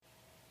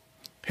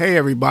Hey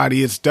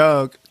everybody, it's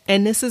Doug.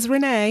 And this is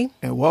Renee.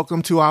 And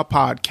welcome to our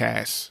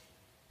podcast,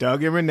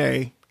 Doug and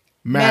Renee,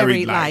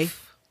 Married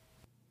Life.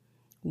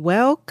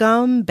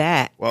 Welcome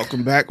back.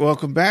 Welcome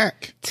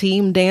back.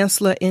 Team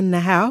Dancer in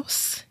the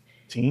house.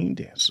 Team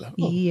Dancer.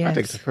 Oh, yes. I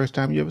think it's the first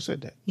time you ever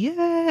said that.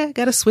 Yeah,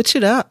 got to switch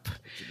it up.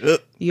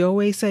 You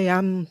always say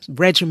I'm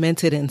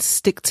regimented and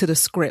stick to the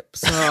script.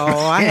 So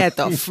I had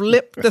to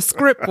flip the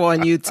script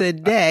on you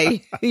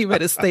today. You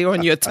better stay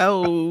on your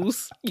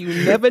toes.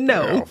 You never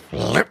know.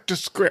 Flip the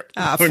script.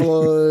 I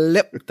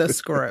flipped the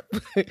script.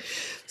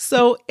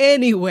 So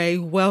anyway,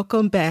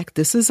 welcome back.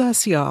 This is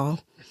us, y'all.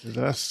 This is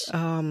us.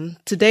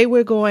 Today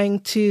we're going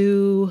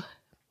to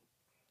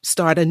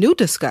start a new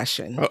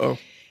discussion. Uh-oh.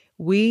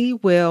 We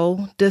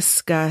will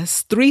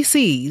discuss 3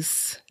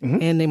 C's,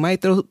 and they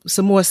might throw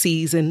some more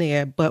C's in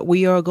there, but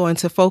we are going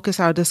to focus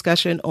our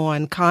discussion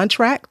on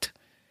contract,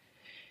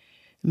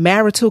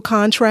 marital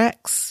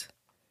contracts,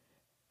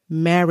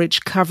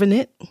 marriage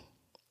covenant,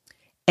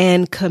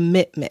 and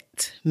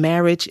commitment.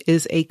 Marriage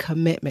is a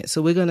commitment.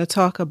 So we're going to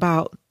talk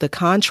about the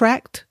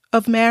contract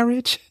of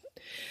marriage,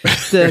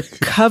 the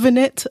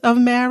covenant of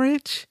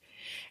marriage,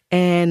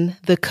 and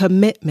the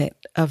commitment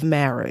of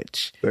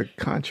marriage. The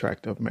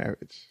contract of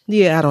marriage.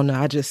 Yeah, I don't know.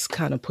 I just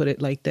kind of put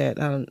it like that.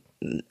 I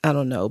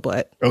don't know,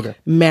 but okay.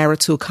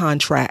 Marital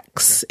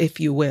contracts, if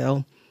you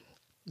will.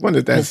 Wonder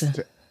if that's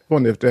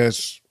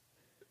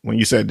when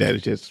you said that,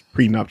 it's just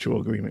prenuptial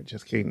agreement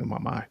just came to my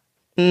mind.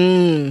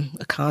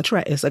 A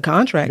contract. It's a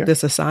contract. Yeah.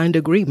 It's a signed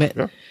agreement.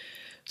 Yeah.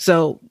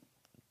 So,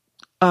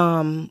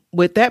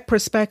 with that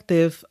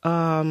perspective,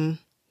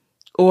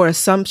 or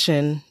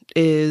assumption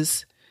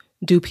is,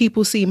 do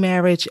people see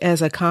marriage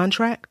as a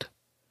contract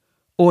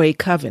or a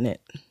covenant?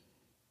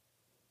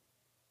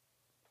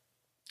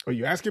 Are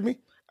you asking me?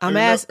 I'm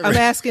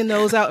asking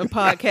those out in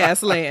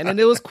podcast land, and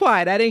it was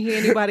quiet. I didn't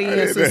hear anybody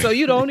answer. So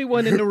you're the only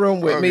one in the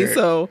room with me.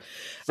 So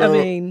I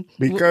mean,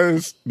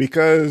 because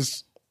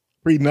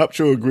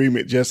prenuptial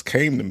agreement just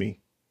came to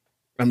me.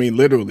 I mean,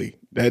 literally,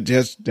 that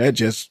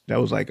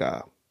was like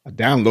a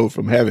download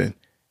from heaven.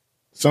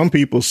 Some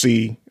people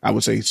see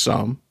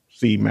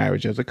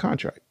marriage as a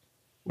contract.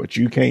 What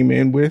you came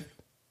in with,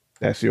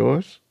 that's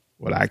yours.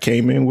 What I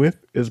came in with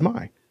is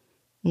mine.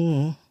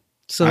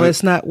 So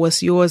it's not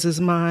what's yours is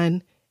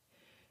mine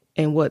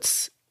and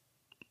what's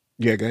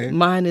go ahead.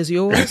 Mine is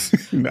yours?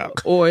 No.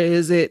 Or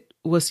is it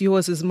what's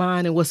yours is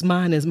mine and what's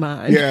mine is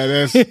mine?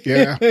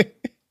 Yeah,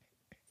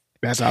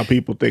 that's how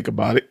people think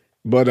about it.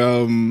 But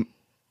I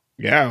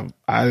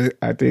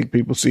think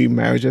people see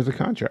marriage as a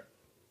contract.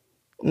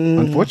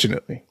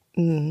 Unfortunately.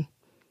 And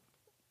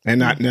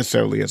not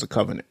necessarily as a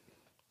covenant.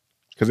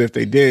 Because if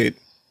they did,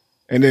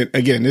 and then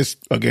again,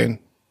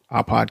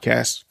 our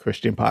podcast,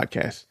 Christian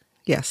podcast.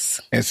 Yes.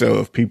 And so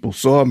if people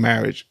saw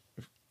marriage,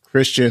 if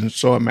Christians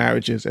saw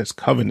marriages as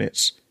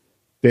covenants,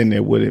 then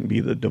there wouldn't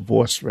be the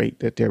divorce rate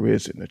that there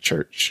is in the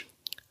church.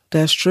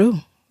 That's true.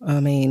 I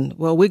mean,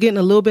 well, we're getting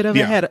a little bit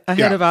ahead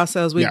of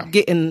ourselves. We're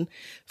getting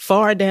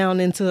far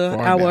down into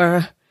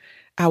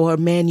our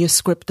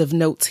manuscript of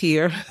notes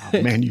here.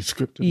 Our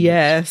manuscript of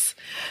yes.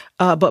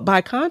 But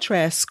by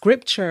contrast,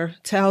 Scripture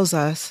tells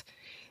us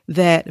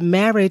that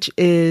marriage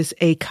is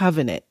a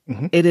covenant.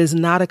 It is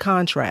not a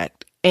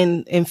contract.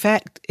 And in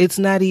fact, it's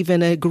not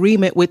even an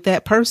agreement with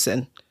that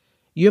person.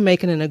 You're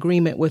making an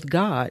agreement with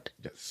God.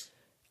 Yes.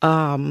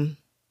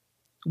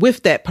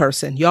 With that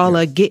person. Y'all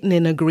are getting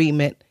an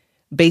agreement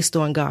based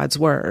on God's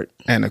word.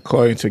 And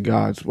according to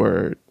God's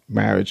word,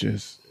 marriage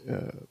is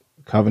a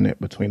covenant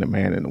between a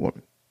man and a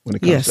woman when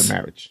it comes to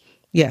marriage.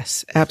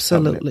 Yes,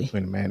 absolutely.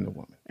 Between a man and a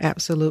woman.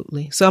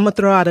 Absolutely. So I'm going to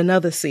throw out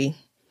another C.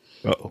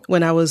 Uh-oh.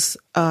 When I was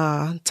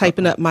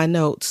typing up my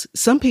notes,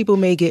 some people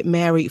may get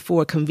married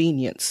for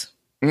convenience.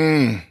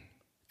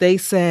 They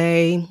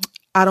say,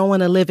 I don't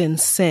want to live in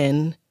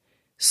sin,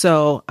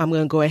 so I'm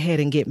going to go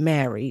ahead and get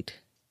married.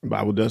 The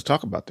Bible does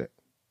talk about that.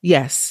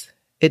 Yes,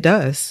 it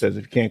does. It says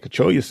if you can't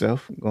control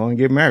yourself, go and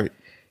get married.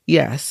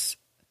 Yes.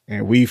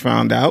 And we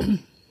found out,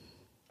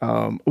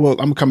 I'm going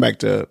to come back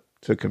to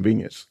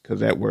convenience, because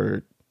that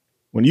word,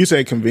 when you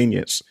say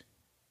convenience,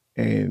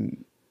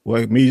 and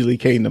what immediately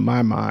came to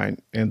my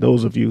mind, and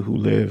those of you who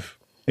live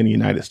in the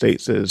United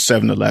States, is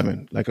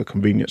 7-Eleven, like a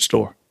convenience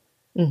store,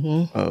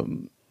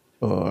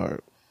 or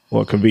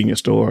a convenience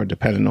store,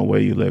 depending on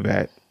where you live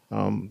at,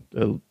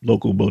 the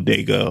local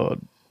bodega or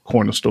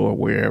corner store,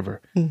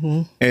 wherever.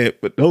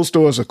 But those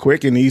stores are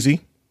quick and easy,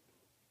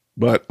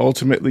 but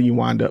ultimately you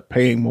wind up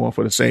paying more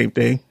for the same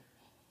thing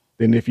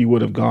than if you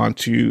would have gone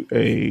to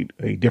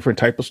a different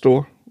type of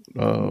store,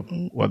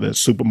 whether it's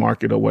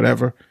supermarket or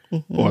whatever,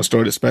 or a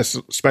store that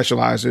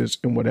specializes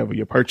in whatever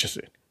you're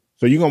purchasing.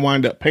 So you're going to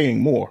wind up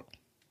paying more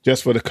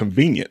just for the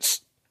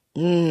convenience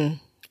of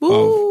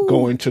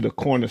going to the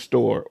corner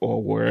store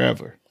or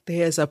wherever.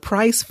 There's a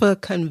price for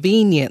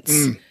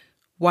convenience.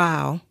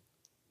 Wow.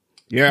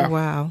 Yeah.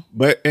 Wow.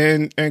 But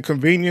and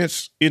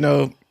convenience,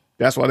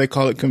 that's why they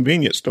call it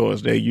convenience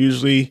stores. They're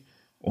usually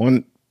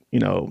on, I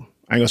ain't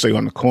gonna say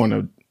on the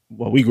corner.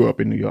 Well, we grew up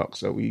in New York,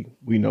 so we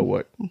know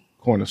what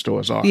corner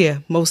stores are. Yeah.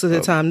 Most of the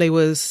time they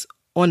was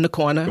on the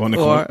corner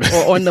or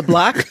on the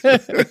block.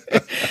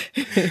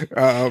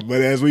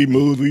 But as we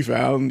moved, we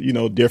found,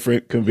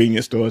 different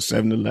convenience stores,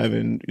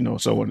 7-Eleven,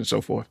 so on and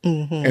so forth.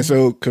 Mm-hmm. And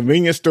so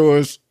convenience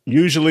stores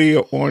usually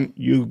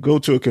you go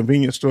to a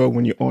convenience store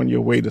when you're on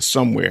your way to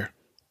somewhere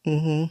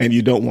and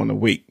you don't want to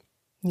wait.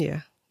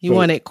 Yeah. You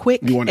want it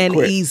quick and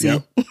easy.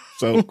 Yep.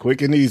 So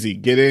quick and easy,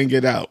 get in,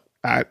 get out.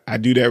 I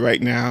do that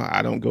right now.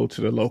 I don't go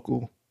to the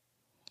local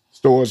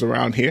stores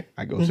around here.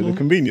 I go to the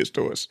convenience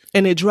stores.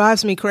 And it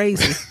drives me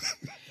crazy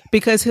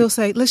because he'll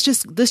say, let's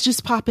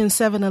just pop in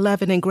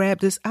 7-Eleven and grab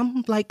this.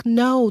 I'm like,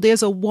 no,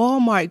 there's a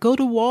Walmart. Go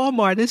to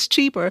Walmart. It's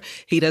cheaper.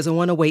 He doesn't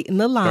want to wait in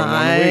the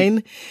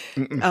line.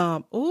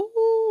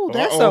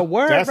 That's a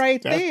word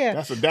right there.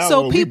 That's a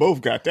download. We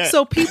both got that.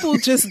 So people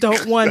just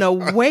don't want to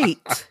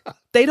wait.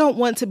 They don't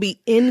want to be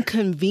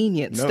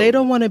inconvenienced. No. They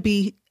don't want to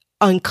be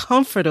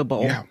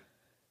uncomfortable. Yeah.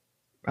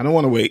 I don't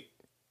want to wait.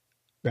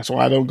 That's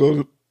why I don't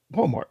go to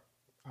Walmart.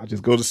 I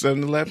just go to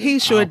 7-Eleven. He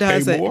sure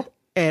doesn't.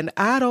 And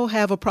I don't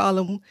have a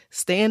problem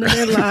standing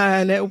in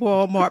line at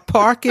Walmart,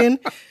 parking,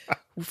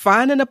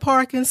 finding a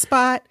parking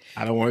spot.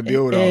 I don't want to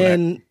deal with all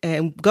that.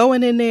 And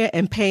going in there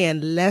and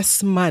paying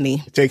less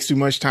money. It takes too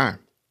much time.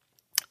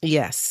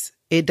 Yes,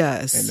 it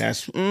does. And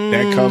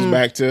that comes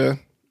back to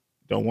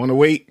don't want to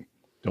wait,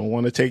 don't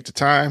want to take the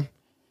time.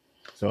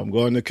 So I'm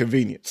going to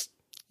convenience.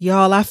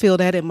 Y'all, I feel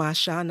that in my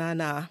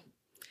sha-na-na.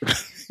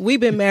 We've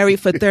been married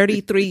for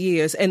 33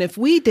 years. And if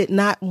we did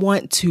not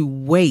want to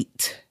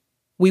wait,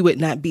 we would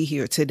not be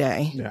here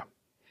today. Yeah.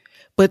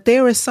 But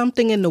there is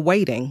something in the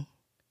waiting.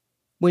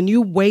 When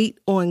you wait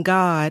on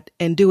God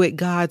and do it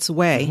God's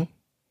way,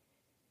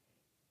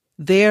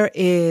 there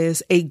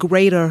is a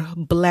greater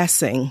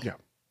blessing. Yeah.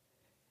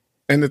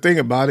 And the thing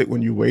about it,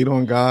 when you wait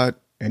on God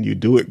and you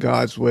do it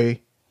God's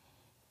way,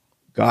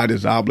 God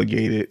is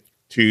obligated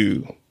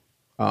to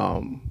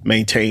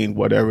maintain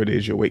whatever it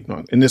is you're waiting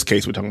on. In this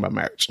case, we're talking about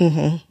marriage.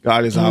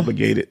 God is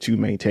obligated to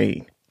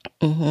maintain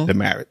the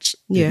marriage.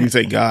 Yeah. If you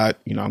say, God,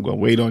 I'm going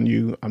to wait on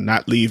you. I'm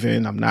not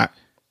leaving. I'm not,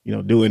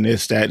 doing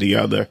this, that, the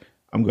other.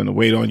 I'm going to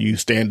wait on you.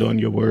 Stand on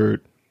your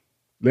word.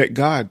 Let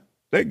God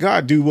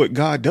do what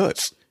God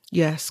does.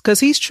 Yes, because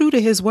he's true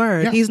to his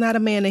word. Yeah. He's not a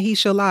man that he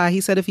shall lie.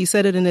 He said if he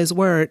said it in his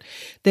word,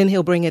 then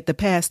he'll bring it to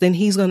pass. Then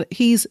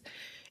he's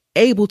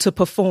able to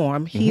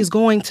perform. He's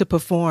going to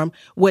perform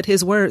what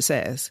his word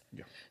says.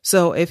 Yeah.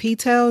 So if he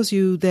tells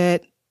you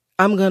that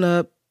I'm going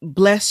to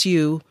bless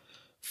you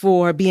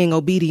for being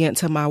obedient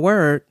to my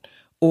word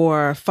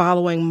or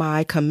following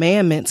my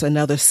commandments,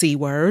 another C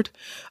word,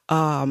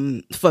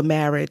 for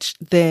marriage,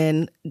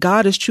 then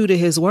God is true to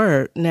his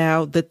word.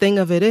 Now, the thing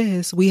of it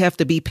is we have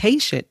to be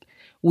patient.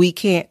 We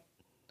can't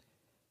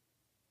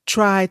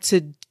try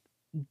to,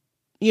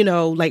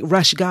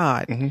 rush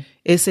God.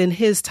 It's in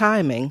his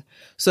timing.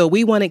 So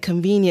we want it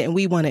convenient and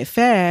we want it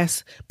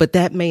fast, but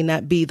that may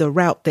not be the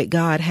route that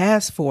God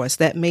has for us.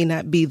 That may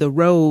not be the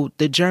road,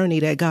 the journey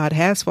that God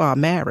has for our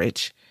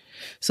marriage.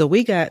 So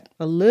we got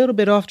a little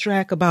bit off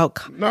track about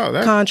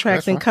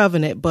contract and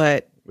covenant,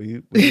 but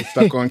we were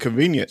stuck on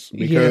convenience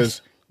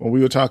because when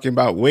we were talking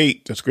about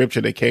wait, the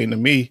scripture that came to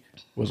me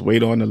was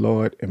wait on the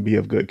Lord and be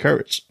of good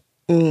courage.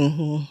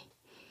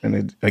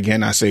 And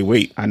again, I say,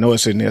 wait, I know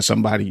it's in there.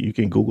 Somebody, you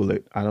can Google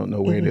it. I don't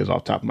know where it is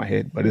off the top of my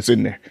head, but it's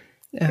in there.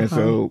 And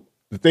so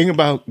the thing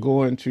about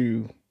going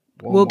to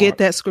Walmart, we'll get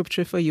that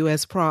scripture for you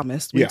as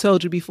promised. We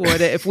told you before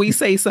that if we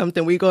say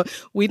something, we're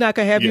not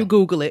going to have you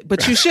Google it,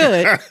 but you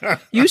should.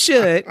 You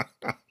should.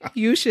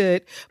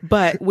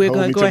 But we're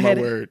going to go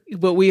ahead.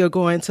 But we are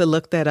going to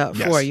look that up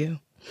for you.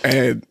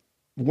 And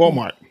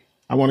Walmart.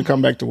 I want to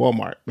come back to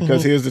Walmart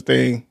because here's the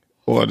thing,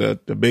 or the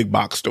big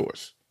box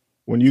stores.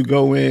 When you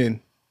go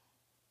in,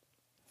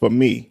 for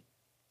me,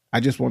 I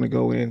just want to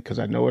go in because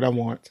I know what I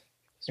want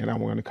and I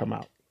want to come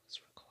out.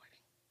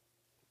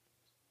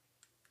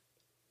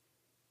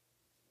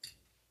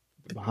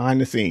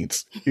 Behind the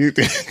scenes.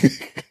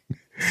 This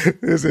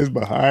is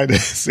behind the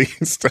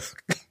scenes stuff.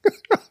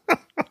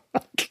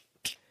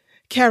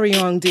 Carry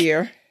on,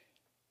 dear.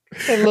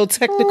 A little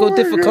technical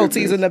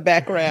difficulties in the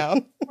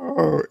background.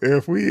 Oh,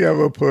 if we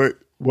ever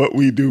put what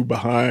we do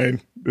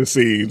behind the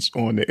scenes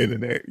on the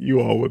internet, you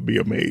all would be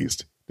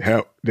amazed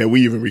that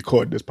we even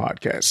record this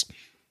podcast.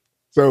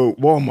 So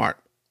Walmart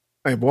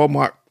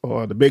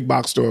or the big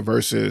box store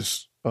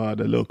versus the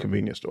little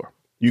convenience store.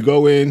 You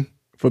go in,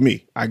 for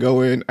me, I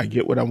go in, I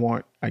get what I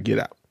want, I get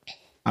out.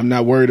 I'm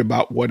not worried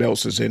about what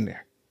else is in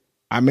there.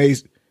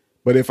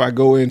 But if I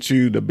go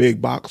into the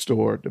big box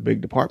store, the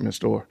big department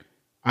store,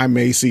 I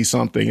may see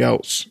something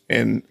else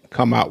and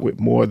come out with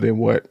more than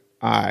what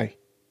I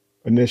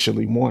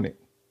initially wanted.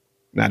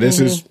 Now, this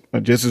is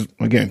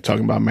again,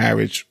 talking about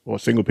marriage or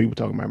single people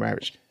talking about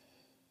marriage.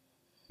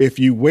 If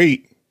you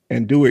wait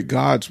and do it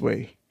God's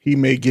way, he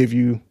may give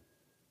you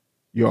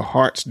your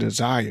heart's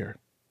desire,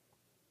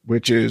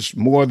 which is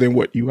more than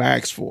what you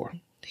ask for.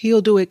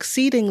 He'll do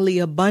exceedingly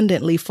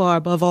abundantly far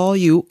above all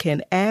you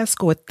can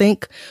ask or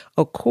think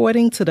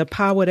according to the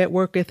power that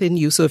worketh in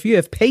you. So if you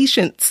have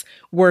patience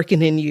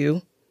working in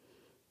you,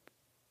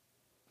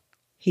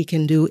 he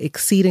can do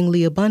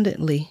exceedingly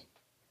abundantly.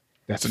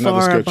 That's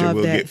another scripture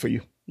we'll get for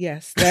you.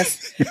 Yes,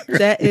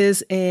 that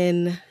is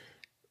in.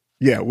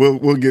 Yeah,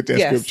 we'll get that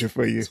scripture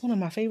for you. It's one of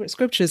my favorite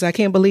scriptures. I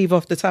can't believe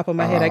off the top of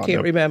my head. I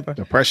can't remember.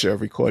 The pressure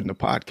of recording a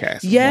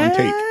podcast.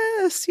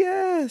 Yes,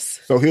 yes.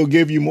 So he'll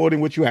give you more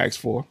than what you ask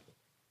for.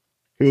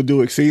 He'll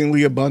do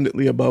exceedingly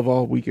abundantly above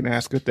all we can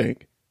ask or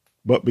think.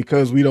 But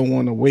because we don't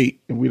want to wait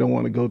and we don't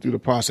want to go through the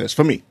process,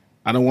 for me,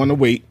 I don't want to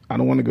wait. I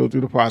don't want to go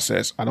through the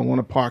process. I don't want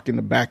to park in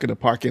the back of the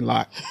parking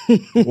lot,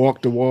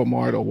 walk to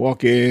Walmart or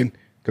walk in,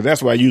 because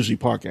that's where I usually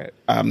park at.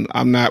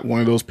 I'm not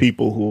one of those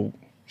people who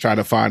try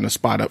to find a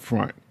spot up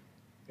front.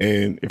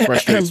 And it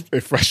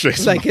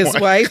frustrates like his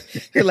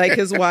wife. Like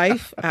his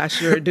wife. I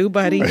sure do,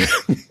 buddy.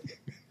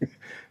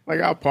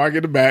 Like I'll park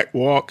in the back,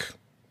 walk.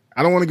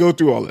 I don't want to go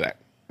through all of that.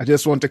 I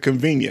just want the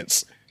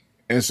convenience.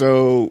 And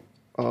so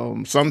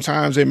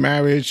sometimes in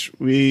marriage,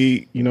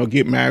 we,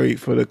 get married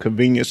for the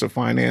convenience of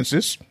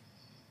finances.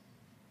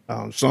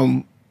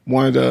 One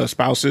of the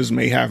spouses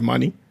may have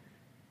money,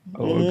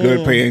 or a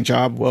good paying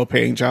job,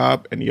 well-paying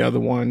job, and the other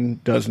one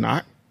does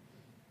not.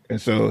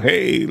 And so,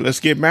 hey, let's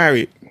get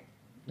married.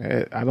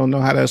 I don't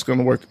know how that's going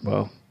to work.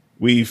 Well,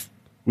 we've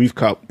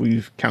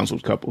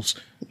counseled couples.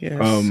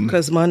 Yes,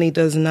 because money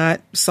does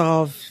not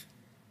solve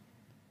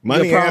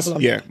the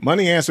problem.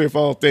 Money answers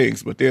all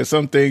things, but there are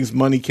some things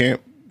money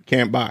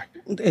can't buy.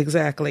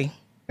 Exactly.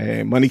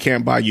 And money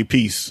can't buy you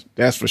peace.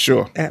 That's for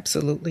sure.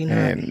 Absolutely not.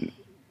 And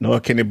nor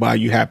can it buy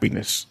you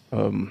happiness.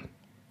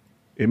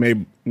 It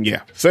may,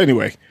 yeah. So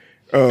anyway.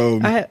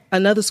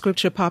 Another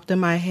scripture popped in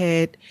my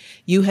head.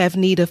 You have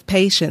need of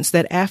patience,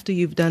 that after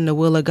you've done the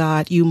will of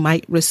God, you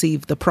might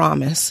receive the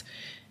promise.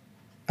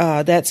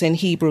 That's in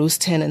Hebrews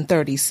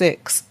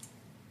 10:36.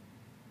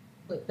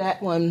 But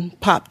that one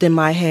popped in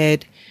my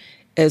head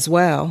as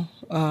well.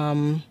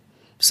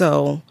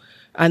 So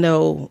I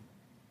know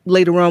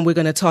later on we're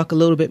going to talk a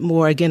little bit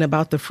more again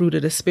about the fruit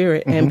of the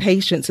Spirit, and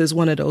patience is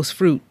one of those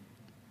fruit.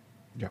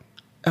 Yeah,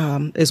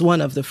 is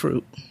one of the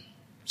fruit.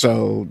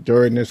 So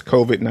during this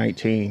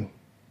COVID-19,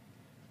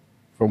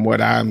 from what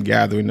I'm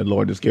gathering, the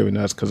Lord has given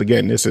us, because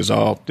again, this is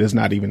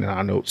not even in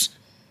our notes,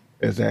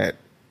 is that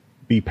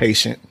be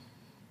patient,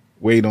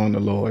 wait on the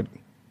Lord,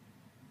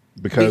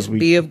 because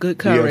be of good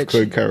courage. Be of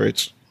good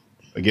courage.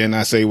 Again,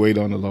 I say wait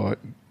on the Lord.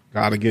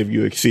 God will give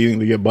you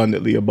exceedingly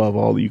abundantly above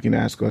all you can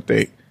ask or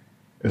think,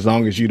 as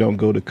long as you don't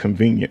go the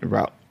convenient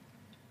route.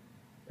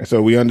 And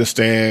so we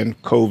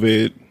understand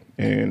COVID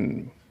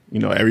and,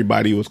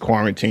 everybody was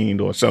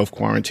quarantined or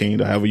self-quarantined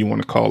or however you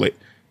want to call it,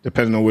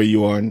 depending on where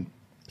you are in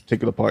a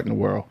particular part in the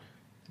world.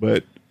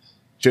 But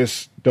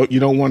you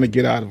don't want to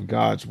get out of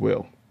God's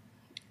will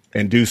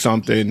and do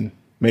something,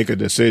 make a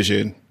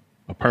decision,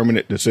 a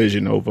permanent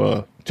decision over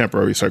a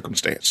temporary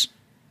circumstance.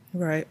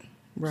 Right.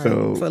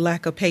 So, for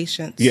lack of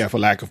patience. Yeah, for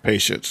lack of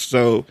patience.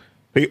 So,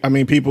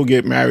 people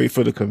get married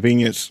for the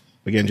convenience.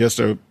 Again, just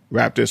to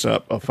wrap this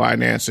up, of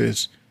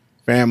finances,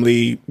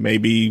 family,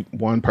 maybe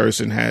one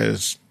person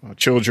has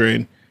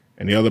children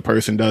and the other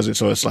person doesn't.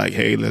 So it's like,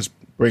 hey, let's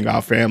bring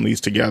our families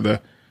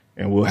together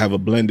and we'll have a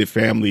blended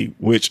family,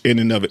 which in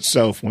and of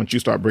itself, once you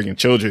start bringing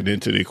children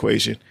into the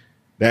equation,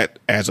 that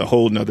adds a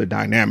whole nother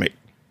dynamic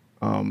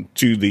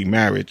to the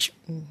marriage.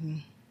 Mm-hmm.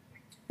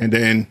 And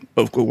then,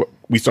 of course,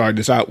 we started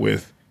this out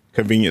with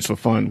convenience for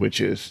fun,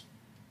 which is,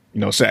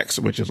 sex,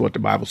 which is what the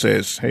Bible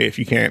says. Hey, if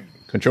you can't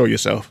control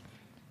yourself,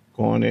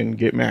 go on and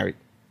get married.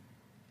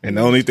 And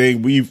the only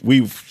thing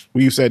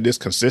we've said this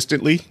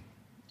consistently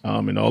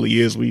in all the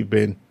years we've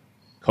been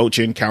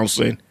coaching,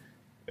 counseling,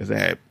 is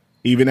that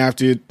even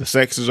after the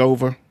sex is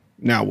over,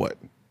 now what?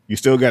 You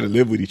still got to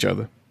live with each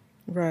other.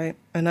 Right.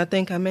 And I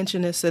think I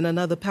mentioned this in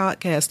another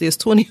podcast. There's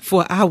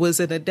 24 hours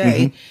in a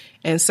day. Mm-hmm.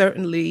 And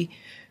certainly,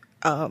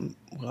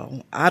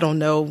 I don't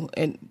know.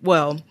 And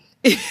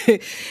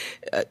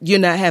you're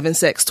not having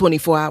sex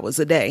 24 hours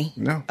a day.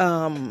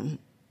 No.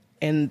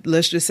 And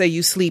let's just say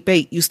you sleep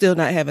 8, you're still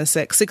not having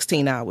sex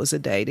 16 hours a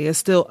day. There's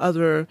still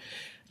other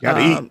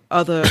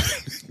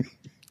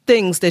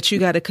things that you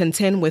got to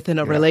contend with in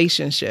a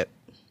relationship.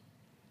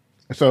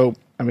 So,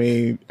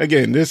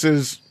 again, this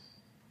is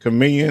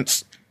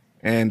convenience,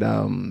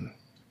 and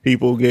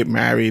people get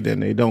married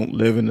and they don't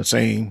live in the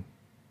same,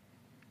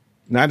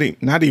 not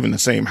even the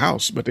same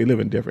house, but they live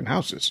in different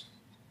houses.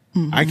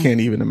 Mm-hmm. I can't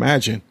even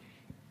imagine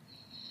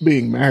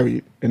being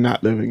married and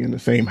not living in the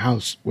same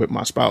house with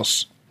my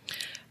spouse.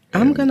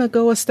 I'm going to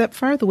go a step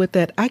further with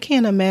that. I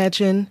can't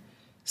imagine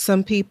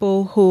some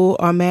people who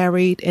are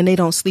married and they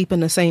don't sleep in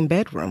the same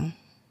bedroom.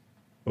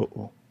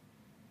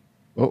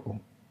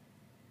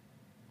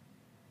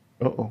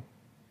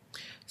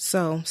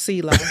 So,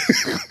 Selah,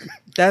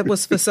 that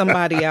was for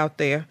somebody out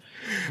there.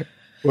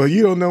 Well,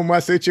 you don't know my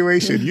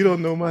situation. You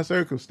don't know my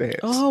circumstance.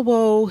 Oh,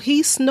 well,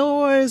 he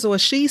snores or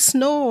she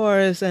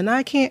snores and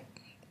I can't.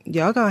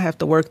 Y'all going to have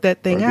to work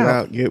that thing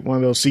out. Get one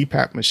of those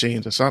CPAP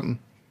machines or something.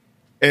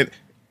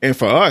 And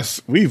for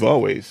us, we've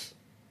always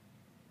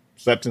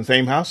slept in the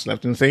same house,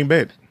 slept in the same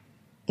bed.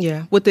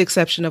 Yeah, with the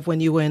exception of when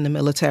you were in the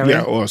military.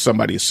 Yeah, or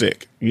somebody's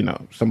sick.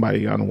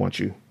 Somebody, I don't want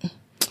you.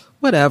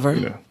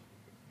 Whatever.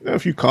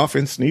 If you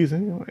coughing,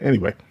 sneezing,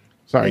 anyway.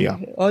 Sorry,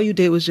 y'all. All you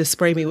did was just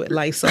spray me with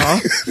Lysol.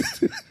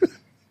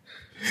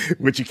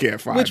 Which you can't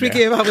find. Which we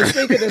can't. I was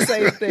thinking the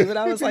same thing, but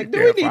I was like, do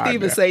we need to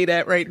even say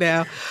that right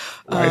now?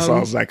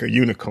 Lysol's like a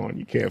unicorn.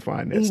 You can't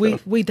find that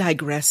stuff. We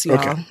digress, y'all.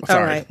 Okay. Sorry.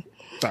 All right.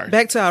 Sorry.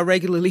 Back to our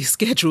regularly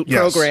scheduled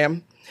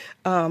program.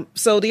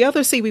 So the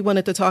other C we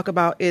wanted to talk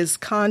about is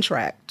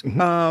contract.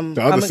 The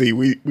other C,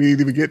 we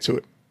didn't even get to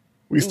it.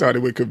 We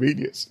started with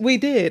convenience. We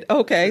did.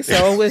 Okay.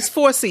 So it's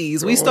 4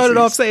 C's. We started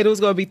off saying it was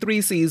going to be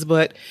 3 C's,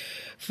 but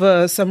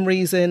for some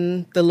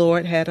reason, the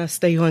Lord had us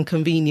stay on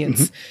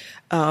convenience.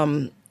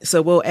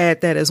 So we'll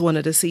add that as one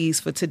of the C's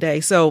for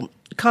today. So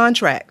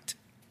contract.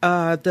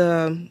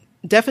 The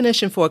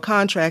definition for a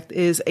contract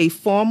is a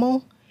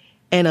formal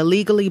and a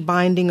legally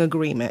binding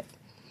agreement.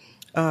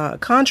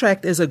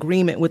 Contract is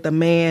agreement with a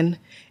man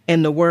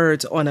and the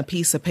words on a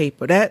piece of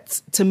paper.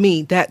 To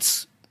me,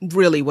 that's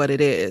really what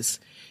it is.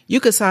 You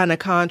could sign a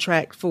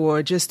contract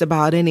for just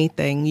about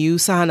anything. You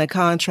sign a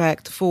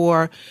contract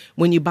for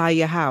when you buy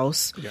your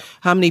house. Yeah.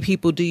 How many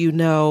people do you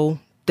know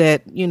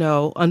that,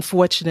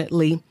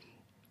 unfortunately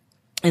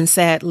and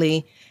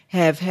sadly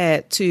have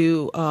had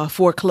to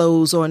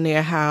foreclose on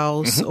their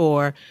house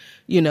or,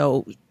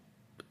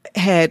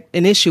 had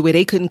an issue where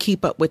they couldn't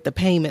keep up with the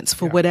payments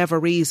for whatever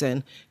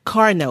reason.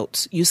 Car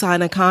notes. You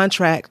sign a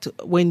contract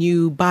when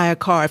you buy a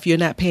car if you're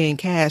not paying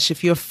cash,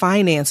 if you're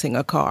financing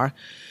a car.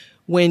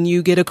 When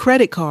you get a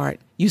credit card,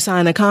 you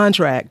sign a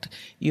contract.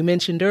 You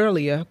mentioned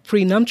earlier,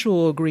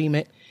 prenuptial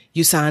agreement.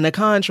 You sign a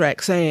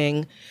contract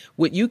saying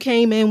what you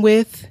came in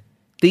with,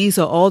 these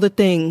are all the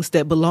things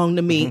that belong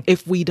to me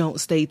if we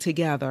don't stay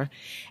together.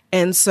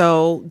 And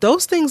so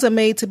those things are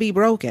made to be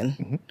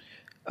broken.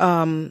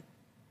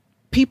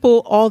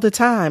 People all the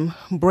time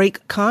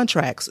break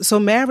contracts. So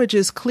marriage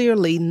is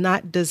clearly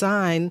not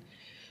designed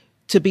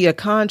to be a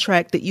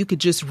contract that you could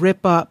just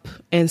rip up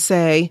and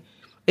say,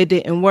 it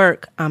didn't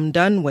work, I'm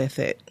done with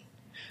it.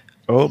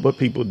 Oh, but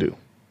people do.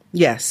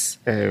 Yes.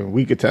 And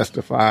we could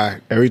testify,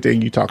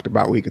 everything you talked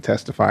about, we could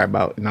testify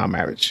about in our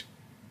marriage.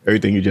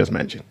 Everything you just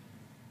mentioned.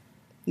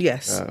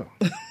 Yes.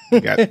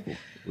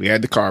 We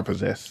had the car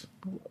possessed.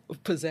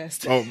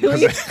 Possessed. Oh,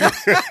 possessed.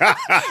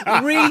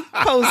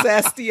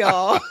 Repossessed,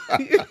 y'all.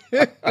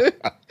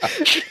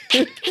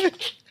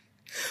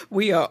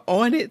 We are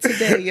on it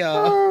today,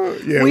 y'all.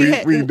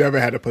 We've never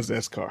had a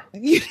possessed car.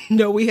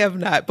 No, we have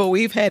not, but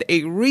we've had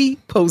a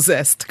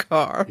repossessed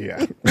car.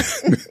 Yeah.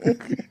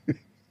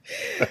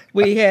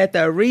 We had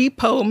the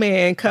repo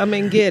man come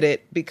and get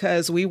it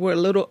because we were a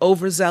little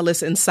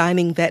overzealous in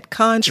signing that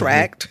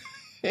contract.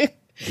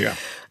 Yeah.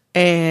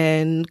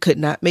 And could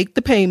not make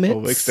the payments.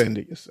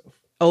 Overextended yourself.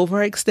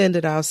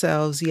 Overextended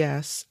ourselves,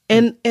 yes.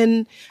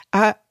 And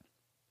I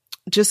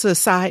just a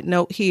side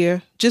note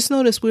here, just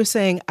notice we're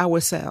saying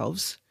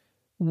ourselves.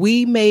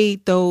 We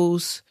made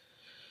those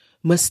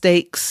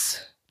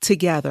mistakes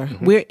together.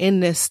 We're in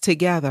this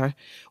together.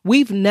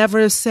 We've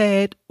never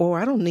said,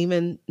 or I don't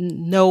even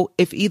know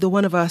if either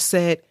one of us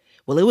said,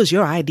 well, it was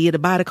your idea to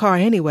buy the car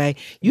anyway.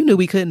 You knew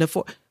we couldn't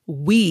afford.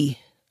 We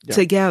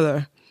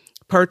together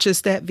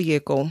purchased that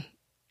vehicle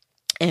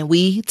and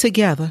we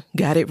together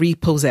got it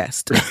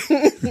repossessed.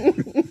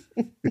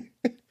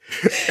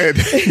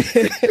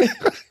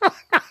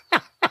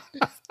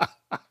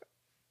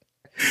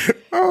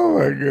 Oh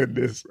my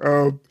goodness.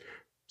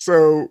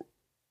 So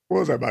what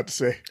was I about to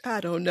say?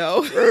 I don't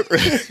know.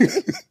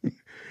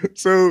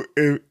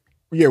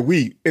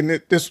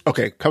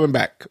 Coming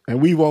back.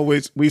 And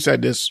we've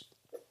said this,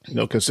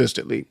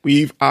 consistently.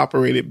 We've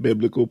operated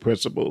biblical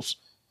principles,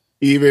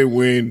 even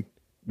when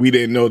we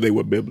didn't know they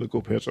were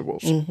biblical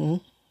principles.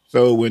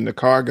 So when the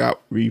car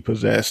got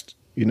repossessed,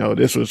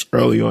 this was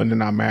early on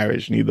in our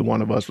marriage. Neither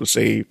one of us was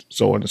saved,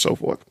 so on and so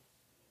forth.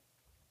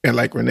 And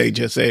like Renee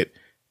just said,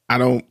 I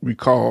don't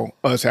recall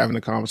us having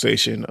a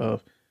conversation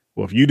of,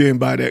 well, if you didn't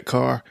buy that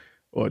car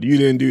or you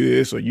didn't do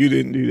this or you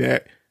didn't do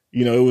that,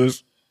 it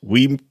was,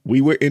 we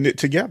were in it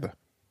together.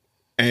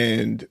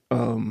 And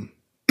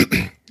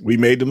we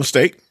made the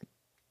mistake.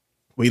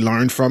 We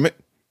learned from it.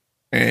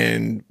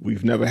 And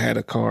we've never had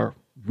a car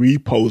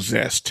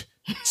repossessed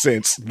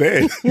since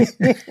then.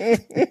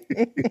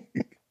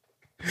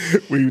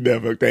 We've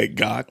never, thank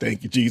God,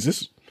 thank you,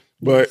 Jesus.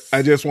 But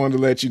I just wanted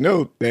to let you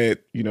know that,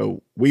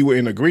 we were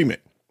in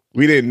agreement.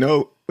 We didn't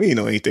know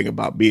anything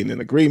about being in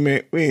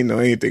agreement. We didn't know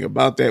anything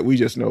about that. We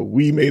just know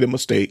we made a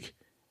mistake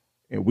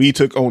and we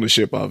took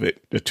ownership of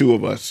it, the two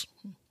of us,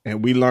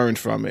 and we learned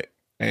from it.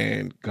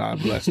 And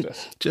God blessed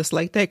us. Just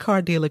like that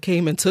car dealer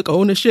came and took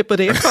ownership of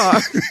their car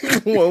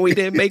when we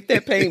didn't make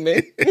that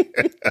payment.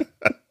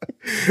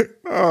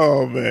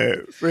 Oh,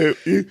 man. So,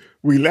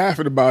 we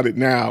laughing about it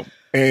now.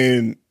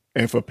 And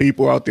for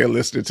people out there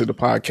listening to the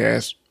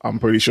podcast, I'm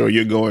pretty sure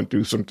you're going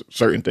through some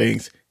certain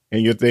things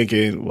and you're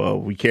thinking,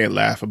 well, we can't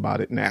laugh about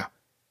it now.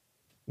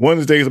 One of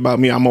the things about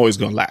me, I'm always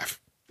going to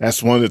laugh.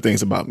 That's one of the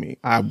things about me.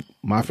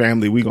 My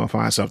family, we're going to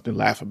find something to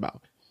laugh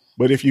about.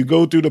 But if you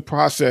go through the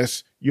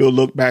process, you'll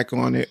look back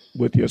on it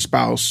with your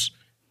spouse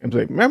and be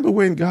like, remember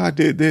when God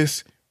did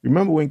this?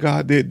 Remember when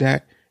God did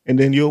that? and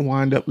then you'll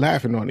wind up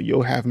laughing on it.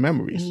 You'll have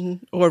memories.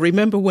 Mm-hmm. Or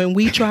remember when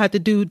we tried to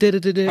do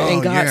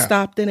and God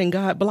stopped it and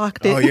God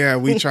blocked it. Oh yeah,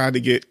 we tried to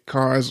get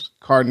car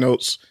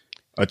notes,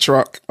 a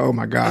truck. Oh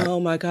my God. Oh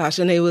my gosh.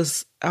 And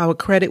our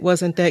credit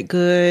wasn't that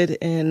good.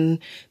 And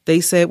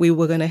they said we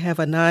were going to have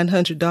a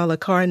 $900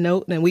 car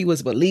note, and we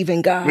was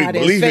believing God.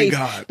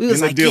 We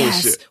was like,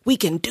 yes, we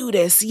can do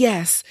this.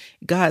 Yes.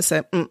 God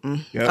said,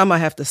 yep. I might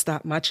have to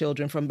stop my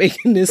children from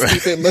making this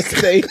stupid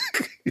mistake.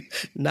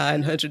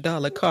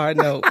 $900 car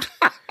note.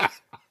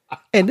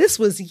 And this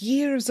was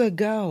years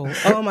ago.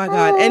 Oh my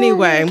God.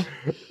 Anyway.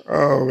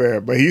 Oh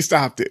man, but he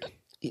stopped it.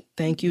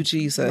 Thank you,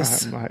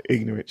 Jesus. My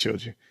ignorant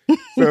children.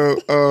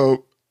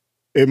 So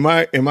in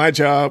my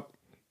job,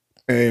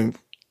 and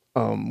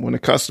when a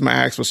customer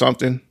asks for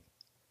something,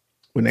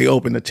 when they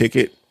open a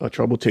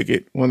trouble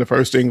ticket, one of the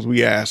first things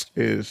we ask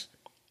is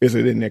it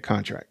in their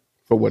contract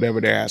for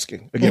whatever they're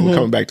asking? Again, we're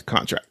coming back to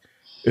contract.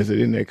 Is it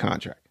in their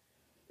contract?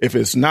 If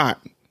it's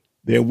not,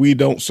 then we're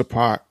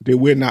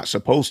not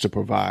supposed to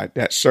provide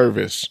that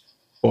service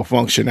or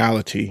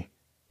functionality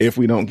if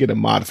we don't get a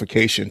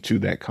modification to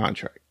that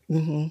contract.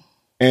 Mm-hmm.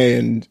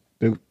 And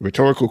the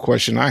rhetorical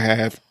question I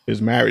have,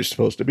 is marriage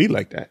supposed to be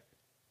like that?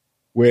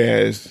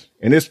 Whereas,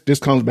 and this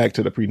comes back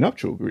to the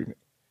prenuptial agreement.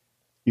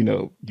 You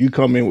know, you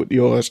come in with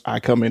yours,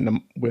 I come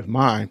in with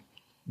mine.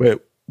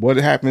 But what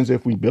happens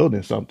if we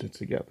building something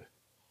together?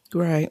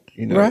 Right.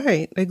 You know?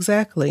 Right.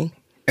 Exactly.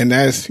 And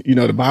that's,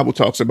 the Bible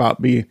talks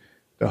about being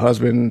the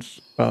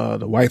husband's,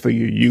 the wife of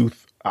your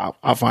youth.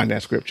 I'll find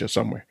that scripture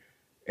somewhere.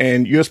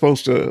 And you're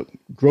supposed to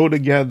grow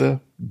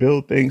together,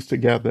 build things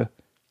together.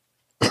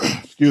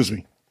 Excuse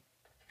me.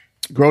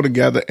 Grow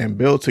together and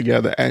build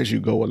together as you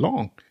go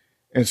along.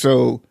 And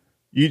so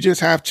you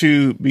just have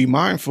to be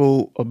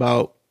mindful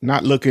about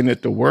not looking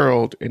at the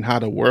world and how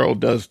the world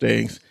does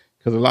things.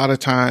 Because a lot of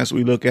times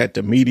we look at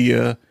the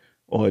media,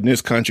 or in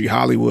this country,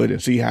 Hollywood,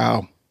 and see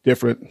how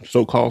different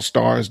so-called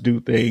stars do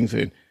things.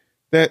 And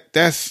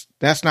that's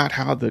not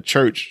how the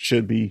church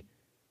should be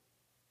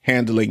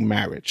handling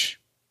marriage.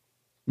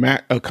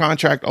 A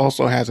contract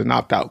also has an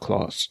opt-out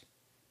clause.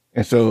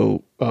 And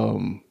so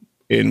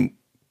in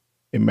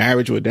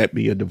marriage, would that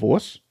be a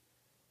divorce?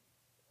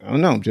 I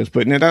don't know. I'm just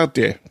putting it out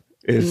there.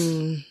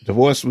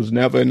 Divorce was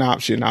never an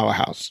option in our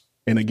house.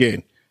 And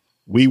again,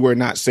 we were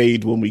not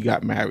saved when we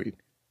got married,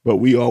 but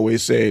we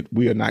always said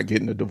we are not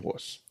getting a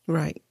divorce.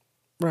 Right.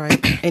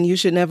 Right. And you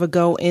should never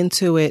go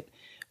into it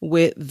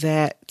with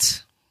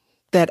that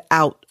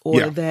out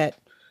or that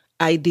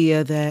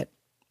idea that,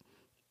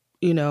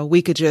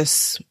 we could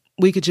just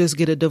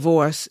get a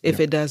divorce if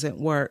it doesn't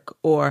work,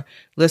 or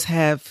let's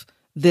have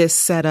this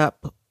set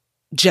up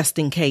just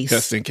in case.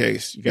 Just in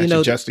case. You got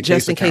your just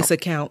in case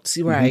accounts.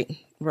 Right.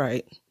 Mm-hmm.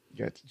 Right.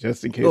 You got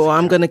just in case. Well,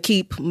 I'm going to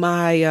keep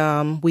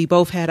my, we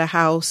both had a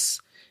house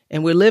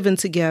and we're living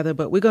together,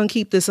 but we're going to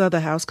keep this other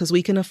house because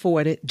we can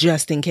afford it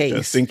just in case.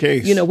 Just in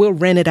case. We'll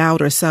rent it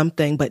out or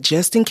something, but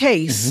just in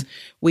case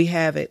we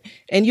have it.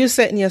 And you're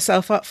setting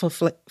yourself up for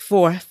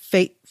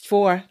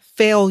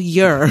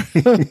failure.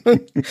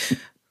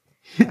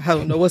 I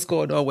don't know what's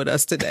going on with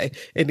us today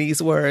in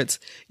these words.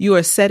 You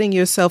are setting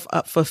yourself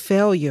up for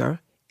failure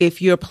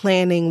if you're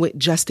planning with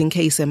just in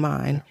case in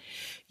mind.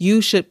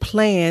 You should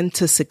plan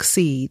to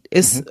succeed.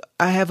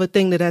 I have a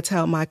thing that I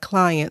tell my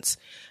clients.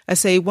 I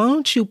say, why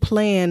don't you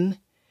plan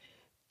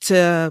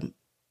to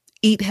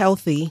eat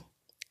healthy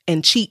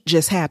and cheat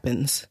just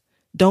happens?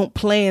 Don't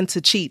plan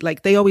to cheat.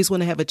 Like they always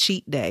want to have a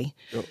cheat day.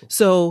 Uh-oh.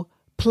 So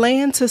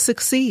plan to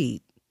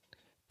succeed.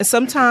 And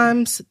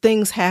sometimes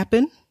things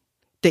happen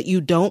that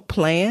you don't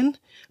plan,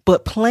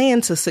 but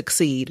plan to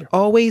succeed.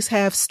 Always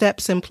have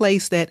steps in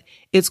place that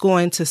it's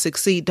going to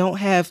succeed. Don't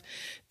have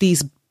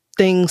these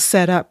things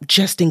set up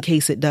just in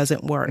case it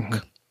doesn't work. Mm-hmm.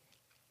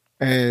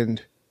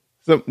 And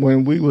so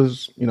when we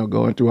was,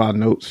 going through our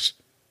notes,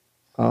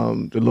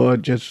 the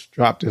Lord just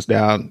dropped this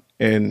down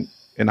in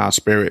our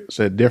spirit.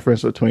 Said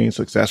difference between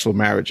successful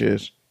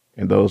marriages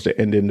and those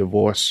that end in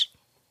divorce.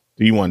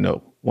 Do you want to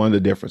know one of the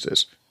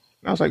differences?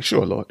 And I was like,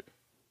 sure, Lord.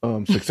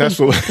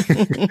 Successful,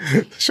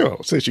 sure,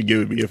 since you're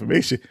giving me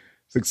information,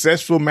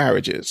 successful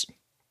marriages,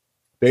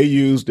 they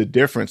use their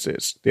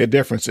differences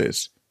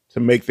to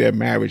make their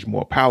marriage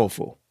more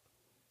powerful,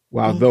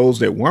 while those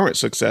that weren't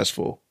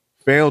successful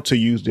failed to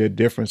use their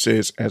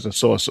differences as a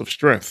source of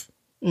strength.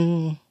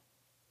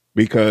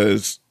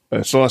 Because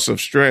a source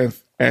of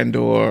strength and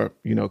or,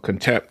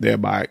 contempt,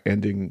 thereby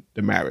ending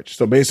the marriage.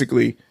 So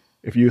basically,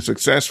 if you're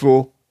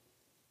successful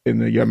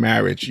in your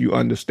marriage, you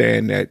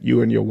understand that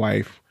you and your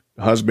wife,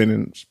 the husband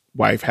and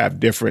wife, have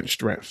different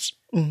strengths,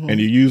 and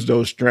you use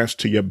those strengths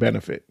to your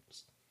benefit.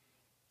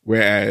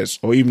 Whereas,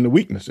 or even the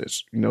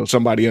weaknesses,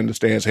 somebody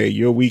understands, hey,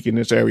 you're weak in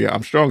this area,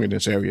 I'm strong in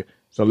this area.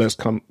 So let's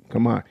come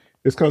on.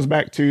 This comes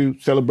back to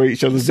celebrate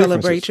each other's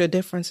differences. Celebrate your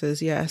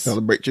differences, yes.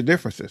 Celebrate your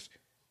differences.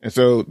 And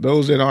so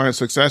those that aren't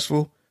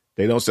successful,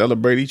 they don't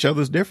celebrate each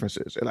other's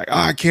differences. They're like, oh,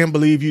 I can't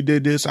believe you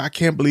did this. I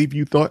can't believe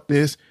you thought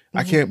this.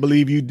 I can't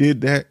believe you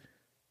did that.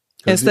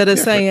 Instead of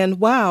saying,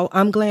 wow,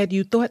 I'm glad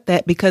you thought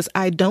that because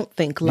I don't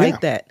think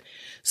like that.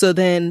 So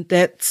then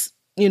that's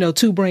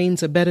two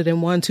brains are better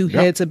than one, two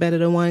heads are better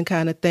than one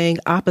kind of thing.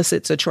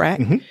 Opposites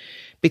attract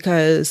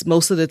because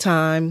most of the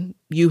time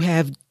you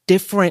have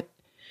different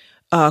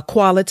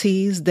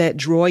qualities that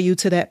draw you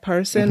to that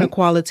person, a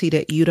quality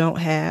that you don't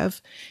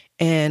have.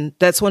 And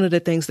that's one of the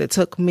things that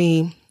took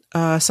me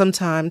some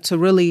time to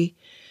really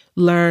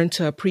learn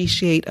to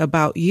appreciate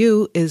about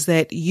you, is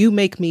that you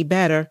make me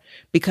better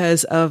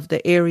because of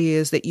the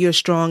areas that you're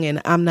strong in,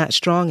 I'm not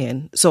strong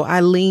in. So I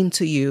lean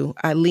to you,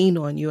 I lean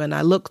on you, and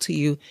I look to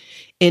you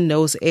in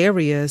those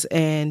areas,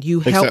 and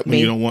you help me. Except when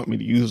you don't want me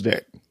to use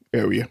that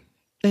area.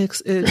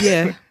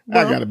 Yeah.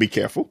 Well, I got to be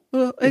careful.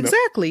 Well,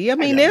 exactly. I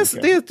mean, there's,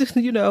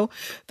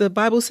 the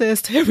Bible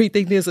says to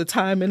everything, there's a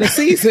time and a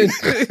season.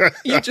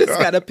 You just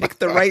got to pick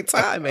the right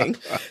timing.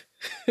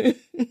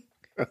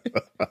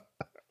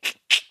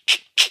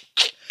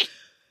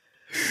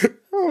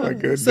 Oh my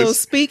goodness. So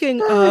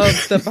speaking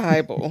of the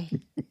Bible,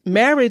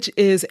 marriage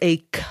is a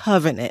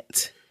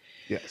covenant.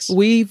 Yes.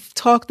 We've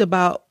talked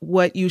about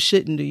what you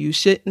shouldn't do.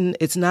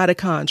 It's not a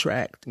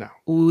contract. No.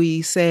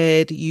 We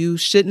said you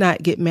should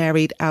not get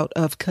married out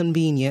of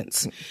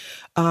convenience.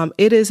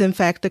 It is in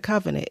fact a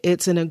covenant.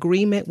 It's an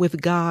agreement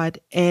with God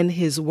and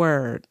his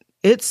word.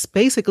 It's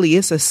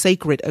a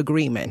sacred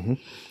agreement.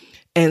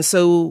 And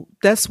so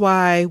that's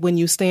why when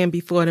you stand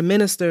before the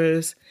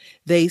ministers,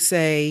 they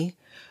say,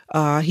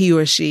 he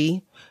or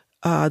she,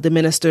 the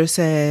minister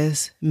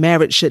says,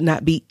 marriage should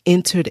not be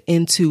entered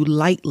into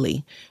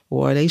lightly,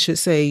 or they should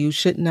say you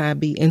should not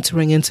be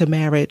entering into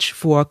marriage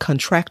for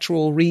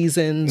contractual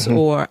reasons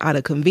or out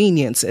of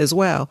convenience as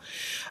well.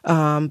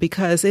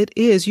 Because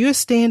you're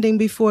standing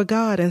before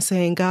God and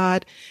saying,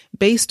 God,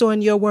 based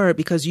on your word,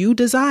 because you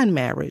designed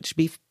marriage,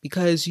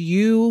 because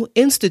you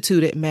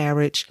instituted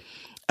marriage,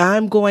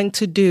 I'm going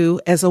to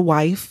do as a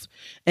wife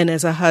and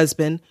as a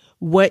husband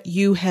what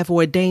you have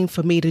ordained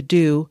for me to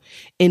do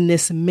in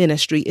this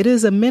ministry. It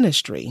is a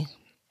ministry.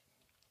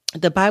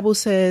 The Bible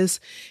says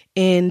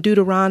in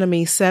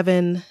Deuteronomy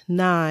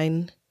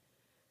 7:9,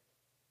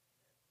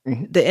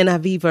 the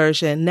NIV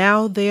version,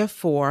 now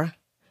therefore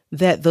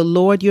that the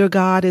Lord your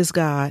God is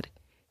God,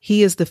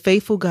 he is the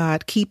faithful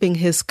God, keeping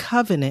his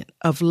covenant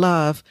of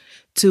love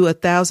to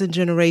 1,000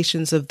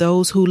 generations of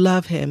those who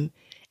love him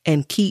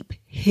and keep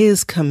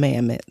his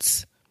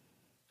commandments.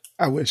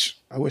 I wish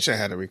I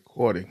had a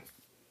recording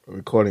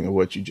of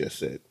what you just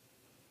said.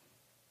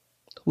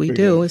 We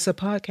do. It's a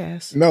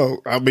podcast. No,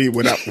 I mean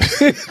without.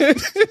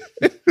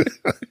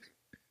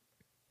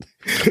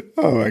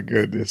 Oh my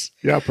goodness.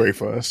 Y'all pray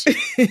for us.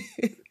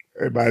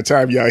 And by the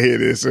time y'all hear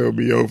this, it'll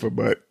be over,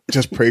 but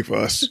just pray for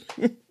us.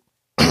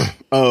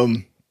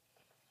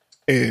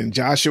 In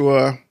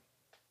Joshua,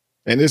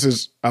 and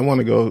I want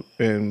to go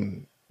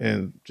and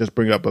just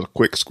bring up a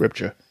quick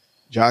scripture.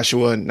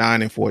 Joshua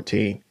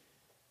 9:14.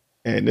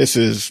 And this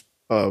is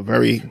a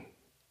very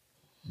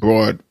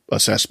broad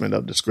assessment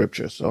of the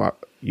scripture. So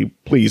you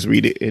please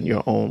read it in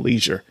your own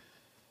leisure.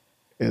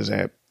 Is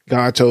that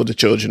God told the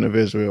children of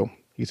Israel,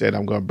 he said,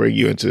 I'm going to bring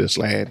you into this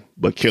land,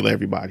 but kill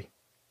everybody.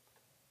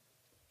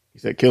 He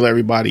said, kill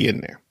everybody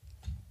in there.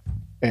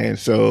 And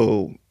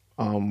so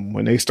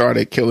when they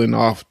started killing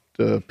off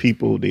the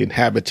people, the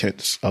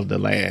inhabitants of the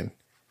land,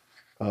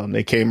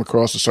 they came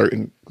across a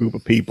certain group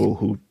of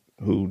people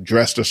who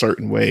dressed a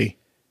certain way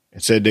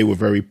and said they were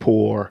very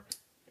poor.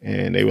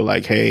 And they were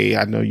like, hey,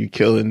 I know you're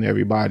killing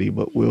everybody,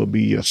 but we'll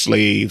be your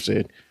slaves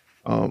and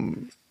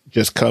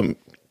just come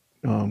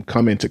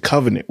into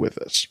covenant with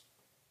us.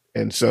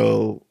 And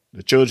so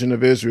the children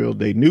of Israel,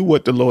 they knew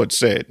what the Lord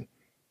said.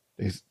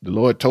 The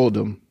Lord told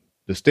them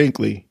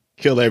distinctly,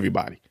 kill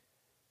everybody.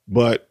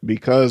 But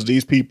because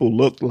these people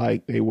looked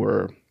like they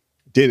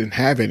didn't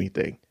have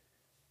anything,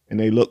 and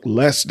they looked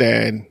less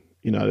than,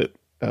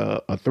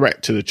 a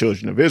threat to the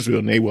children of Israel,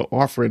 and they were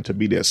offering to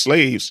be their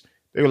slaves,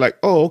 they were like,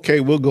 oh, okay,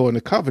 we'll go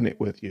into covenant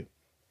with you.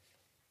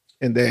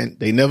 And then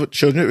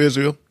children of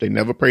Israel, they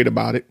never prayed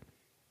about it.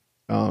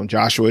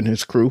 Joshua and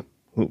his crew,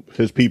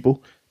 his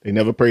people, they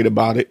never prayed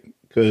about it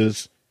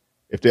because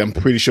I'm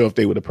pretty sure if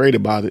they would have prayed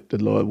about it,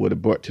 the Lord would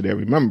have brought to their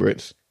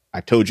remembrance,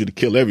 I told you to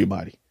kill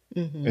everybody.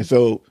 And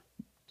so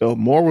the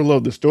moral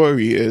of the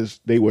story is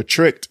they were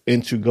tricked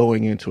into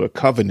going into a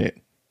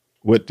covenant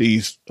with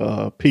these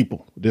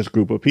people, this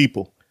group of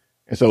people.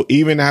 And so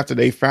even after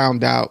they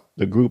found out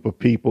the group of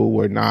people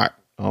were not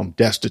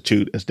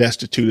destitute as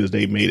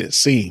they made it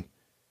seem,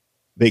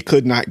 they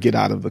could not get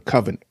out of the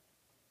covenant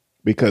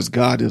because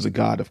God is a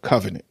God of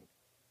covenant.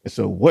 And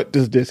so what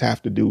does this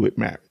have to do with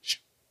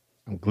marriage?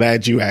 I'm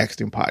glad you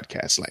asked in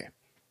podcast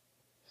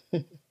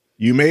land.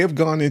 You may have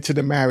gone into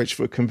the marriage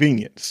for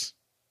convenience,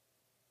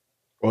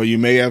 or you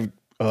may have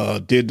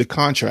did the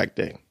contract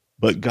thing,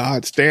 but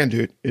God's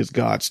standard is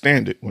God's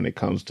standard when it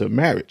comes to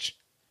marriage.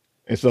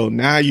 And so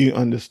now you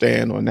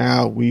understand, or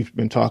now we've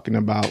been talking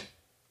about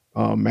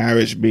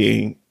marriage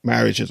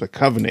is a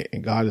covenant,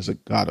 and God is a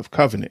God of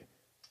covenant.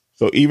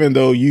 So even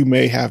though you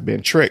may have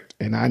been tricked,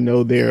 and I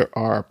know there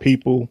are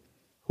people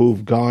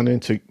who've gone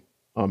into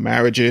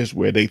marriages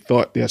where they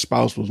thought their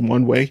spouse was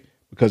one way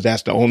because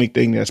that's the only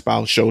thing their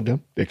spouse showed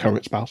them, their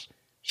current spouse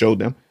showed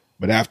them.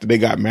 But after they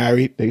got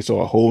married, they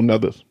saw a whole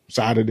nother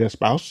side of their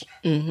spouse.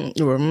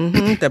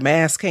 The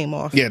mask came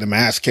off. Yeah, the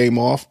mask came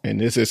off, and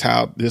this is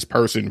how this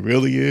person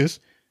really is.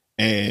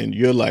 And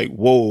you're like,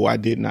 whoa, I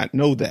did not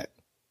know that.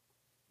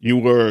 You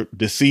were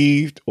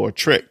deceived or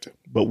tricked.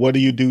 But what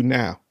do you do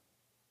now?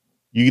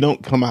 You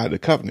don't come out of the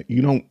covenant.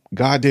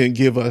 God didn't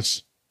give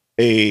us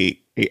a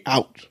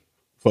out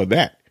for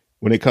that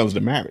when it comes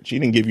to marriage. He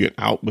didn't give you an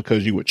out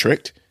because you were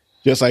tricked.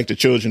 Just like the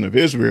children of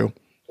Israel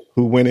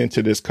who went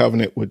into this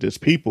covenant with this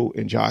people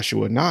in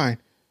Joshua 9,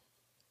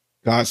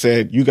 God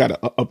said, you got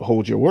to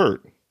uphold your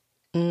word.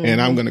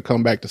 And I'm going to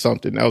come back to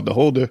something Elder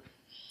Holder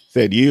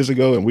said years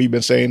ago, and we've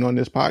been saying on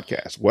this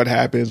podcast, what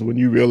happens when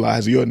you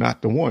realize you're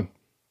not the one?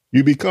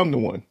 You become the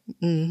one.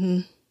 Mm-hmm.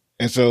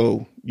 And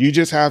so you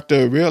just have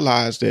to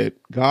realize that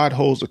God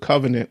holds a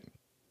covenant.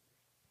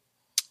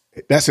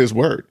 That's his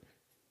word.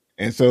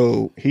 And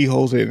so he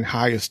holds it in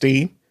high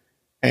esteem.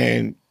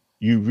 And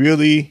you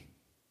really,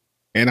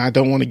 and I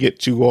don't want to get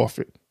too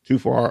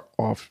far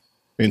off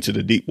into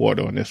the deep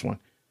water on this one,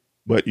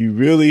 but you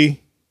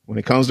really, when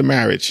it comes to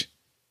marriage,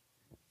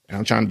 and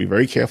I'm trying to be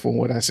very careful in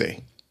what I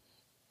say,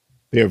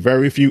 there are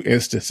very few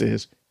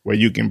instances where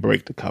you can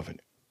break the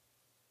covenant.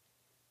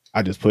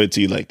 I just put it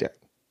to you like that.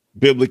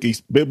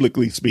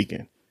 Biblically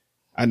speaking,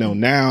 I know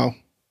now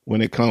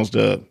when it comes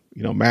to,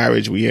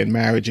 marriage, we end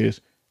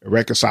marriages,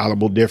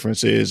 irreconcilable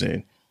differences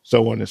and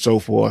so on and so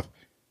forth.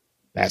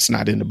 That's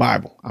not in the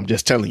Bible. I'm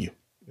just telling you,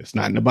 it's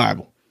not in the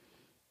Bible.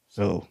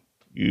 So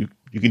you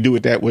can do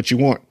with that what you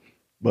want,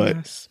 but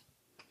yes.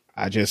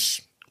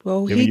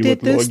 He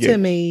did this to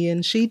me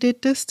and she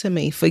did this to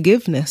me.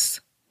 Forgiveness.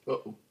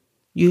 Uh-oh.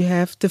 You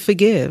have to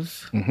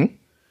forgive.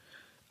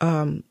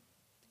 Mm-hmm.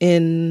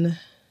 In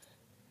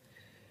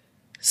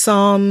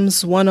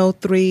Psalms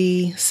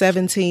 103,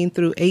 17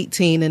 through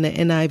 18 in the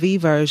NIV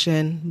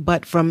version,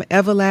 but from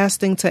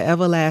everlasting to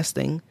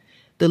everlasting,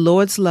 the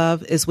Lord's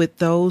love is with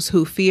those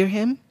who fear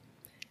him,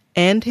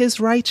 and his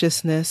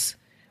righteousness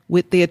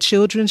with their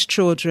children's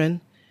children,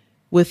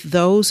 with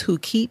those who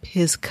keep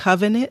his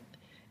covenant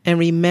and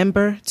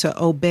remember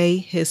to obey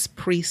his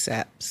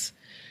precepts.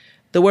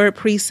 The word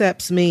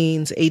precepts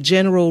means a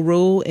general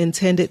rule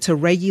intended to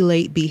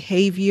regulate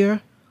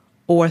behavior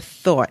or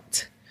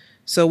thought.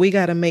 So we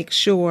got to make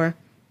sure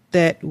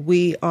that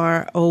we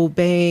are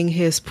obeying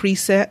his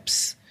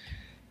precepts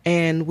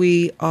and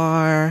we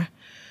are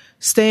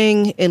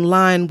staying in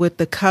line with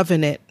the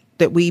covenant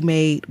that we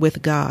made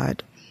with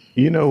God.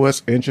 You know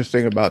what's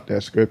interesting about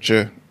that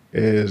scripture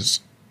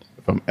is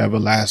from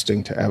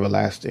everlasting to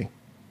everlasting.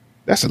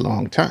 That's a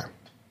long time.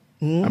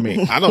 I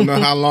mean, I don't know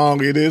how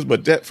long it is,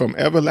 but that from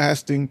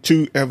everlasting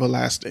to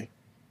everlasting,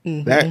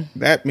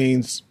 that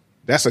means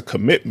that's a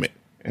commitment.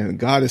 And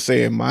God is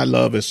saying, my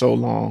love is so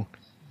long.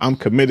 I'm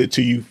committed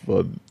to you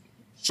for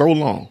so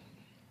long.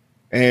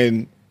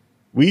 And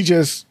we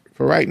just,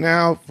 for right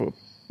now,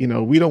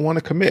 we don't want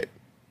to commit.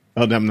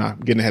 Oh, I'm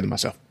not getting ahead of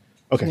myself.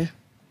 Okay. Yeah.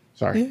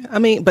 Sorry.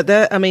 Yeah.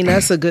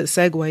 That's a good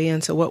segue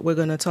into what we're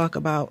going to talk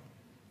about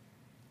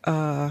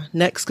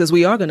next, because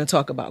we are going to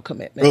talk about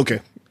commitment. Okay.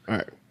 All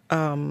right.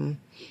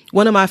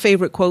 One of my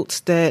favorite quotes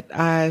that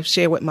I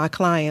share with my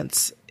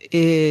clients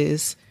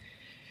is,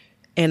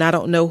 and I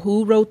don't know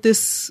who wrote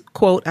this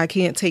quote, I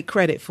can't take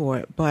credit for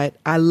it, but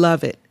I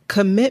love it.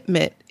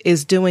 Commitment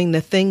is doing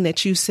the thing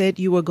that you said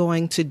you were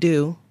going to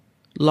do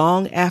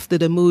long after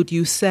the mood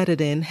you set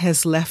it in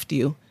has left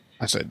you.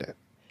 I said that.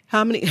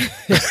 How many?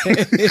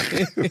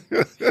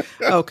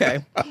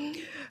 Okay.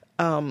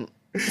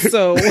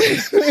 So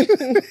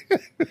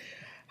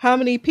how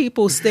many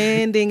people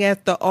standing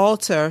at the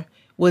altar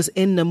was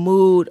in the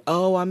mood?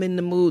 Oh, I'm in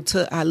the mood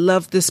I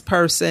love this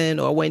person.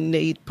 Or when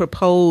they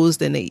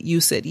proposed and you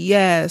said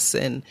yes.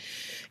 And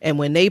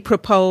when they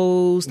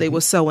proposed, they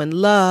were so in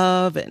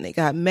love and they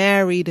got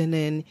married, and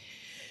then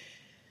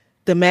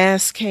the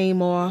mask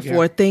came off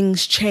or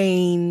things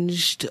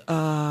changed.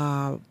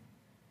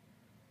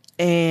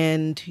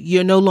 And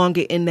you're no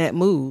longer in that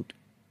mood.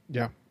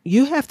 Yeah.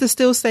 You have to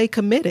still stay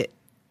committed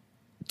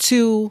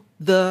to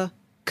the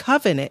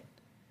covenant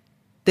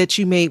that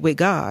you made with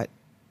God.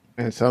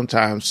 And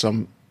sometimes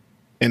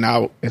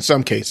in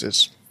some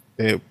cases,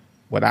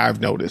 what I've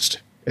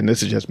noticed, and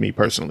this is just me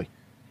personally,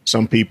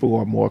 some people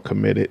are more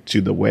committed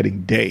to the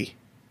wedding day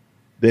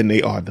than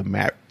they are the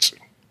marriage.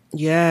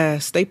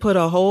 Yes. They put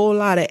a whole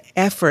lot of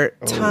effort,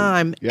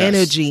 time,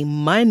 energy,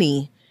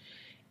 money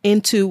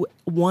into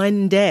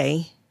one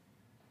day,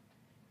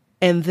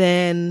 and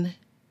then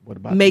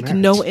make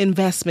no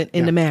investment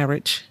in the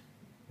marriage.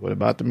 What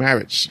about the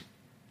marriage?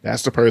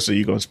 That's the person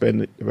you're going to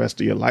spend the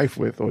rest of your life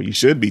with, or you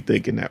should be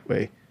thinking that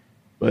way.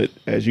 But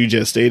as you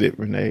just stated,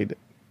 Renee,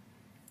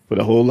 put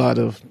a whole lot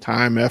of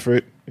time,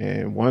 effort,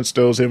 and once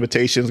those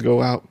invitations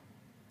go out,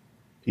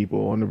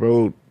 people on the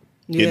road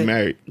getting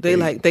married.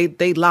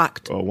 They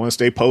locked. Or once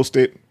they post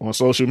it on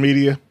social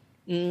media.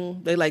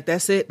 They like,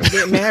 that's it,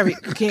 get married.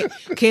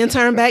 Can't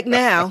turn back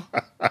now.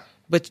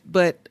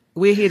 But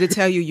we're here to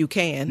tell you you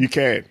can. You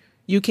can.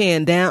 You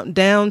can,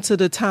 down to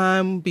the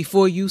time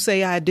before you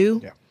say I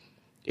do. Yeah.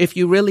 If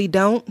you really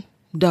don't.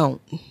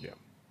 Yeah.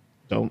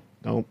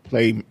 Don't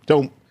play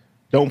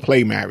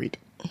married.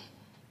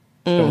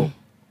 Don't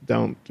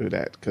do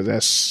that, because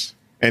that's,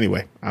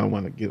 anyway, I don't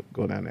want to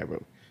go down that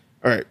road.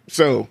 All right.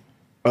 So,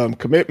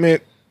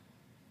 commitment.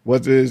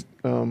 What does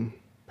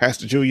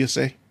Pastor Julia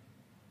say?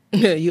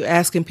 You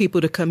asking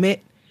people to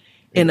commit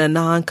in a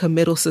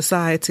non-committal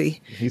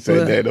society. He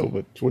said that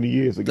over 20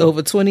 years ago.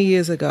 Over 20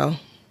 years ago.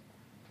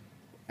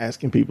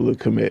 Asking people to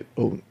commit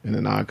in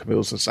a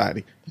non-committal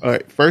society. All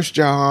right. 1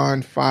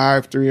 John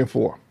 5, 3 and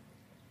 4.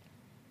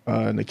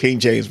 In the King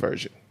James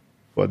Version.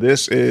 For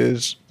this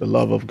is the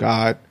love of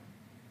God,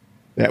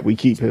 that we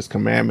keep his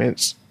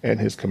commandments, and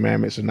his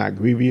commandments are not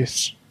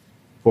grievous.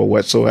 For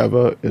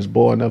whatsoever is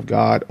born of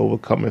God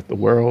overcometh the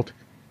world.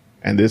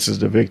 And this is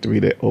the victory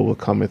that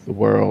overcometh the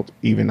world,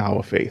 even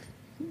our faith.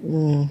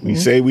 Mm-hmm. We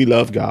say we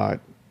love God.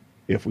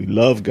 If we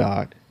love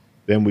God,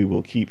 then we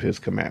will keep his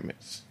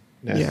commandments.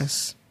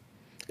 Yes.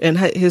 And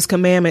his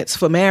commandments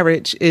for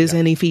marriage is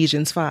in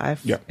Ephesians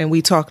 5. Yeah. And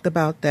we talked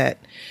about that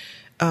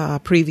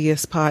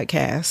previous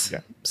podcast.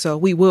 Yeah. So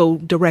we will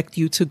direct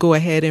you to go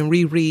ahead and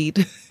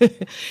reread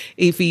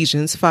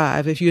Ephesians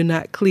 5 if you're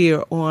not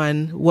clear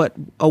on what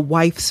a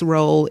wife's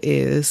role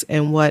is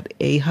and what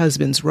a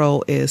husband's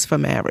role is for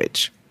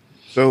marriage.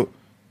 So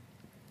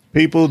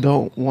people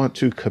don't want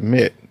to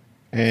commit.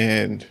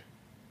 And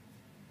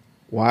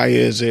why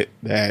is it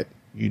that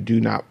you do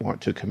not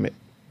want to commit?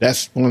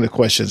 That's one of the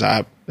questions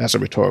that's a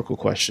rhetorical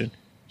question.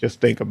 Just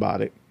think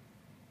about it.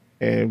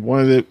 And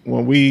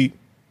when we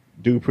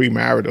do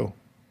premarital,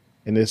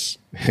 and this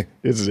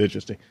is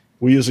interesting,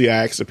 we usually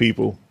ask the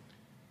people,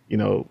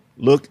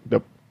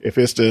 if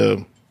it's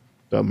the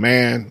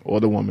man or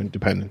the woman,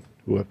 depending,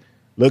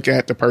 look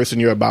at the person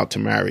you're about to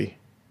marry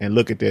and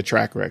look at their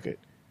track record.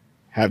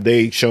 Have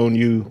they shown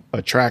you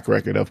a track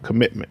record of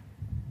commitment?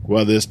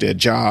 Whether it's their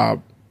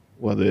job,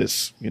 whether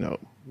it's,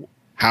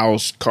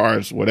 house,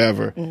 cars,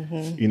 whatever,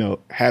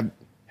 have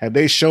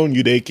they shown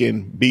you they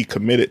can be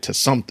committed to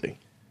something?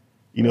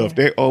 If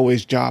they're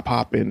always job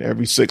hopping,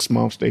 every 6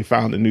 months they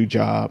found a new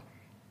job,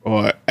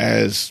 or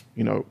as,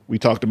 we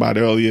talked about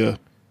earlier,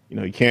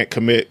 you can't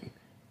commit,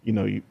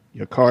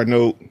 your car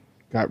note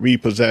got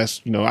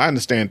repossessed. I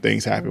understand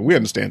things happen. We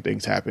understand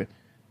things happen.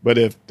 But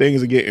if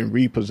things are getting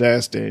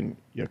repossessed and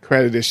your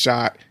credit is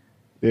shot,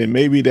 then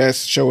maybe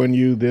that's showing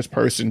you this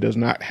person does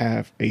not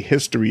have a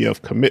history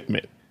of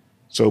commitment.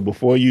 So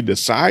before you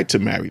decide to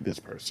marry this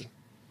person,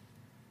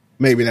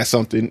 maybe that's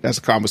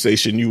a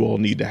conversation you all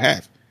need to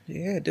have.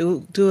 Yeah,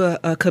 do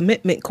a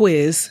commitment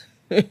quiz.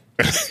 Do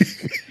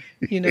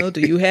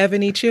you have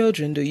any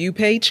children? Do you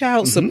pay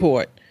child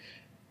support?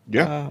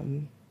 Yeah.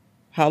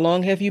 How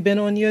long have you been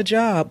on your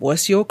job?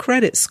 What's your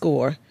credit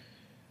score?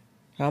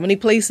 How many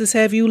places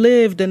have you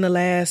lived in the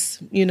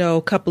last,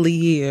 couple of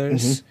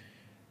years?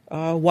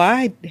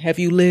 Why have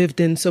you lived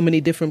in so many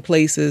different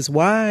places?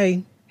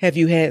 Why have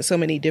you had so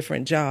many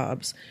different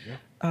jobs?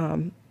 Yeah.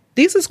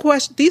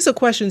 These are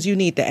questions you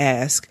need to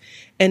ask,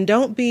 and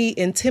don't be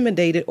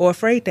intimidated or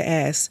afraid to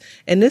ask.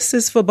 And this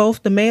is for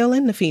both the male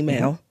and the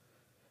female. Mm-hmm.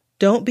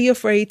 Don't be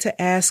afraid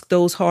to ask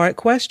those hard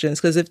questions,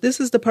 because if this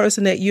is the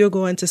person that you're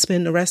going to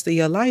spend the rest of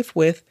your life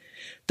with,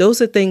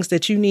 those are things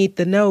that you need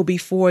to know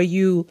before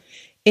you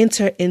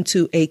enter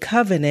into a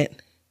covenant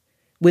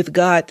with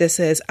God that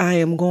says, I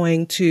am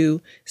going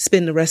to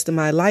spend the rest of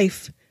my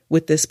life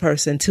with this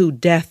person till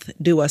death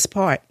do us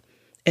part.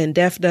 And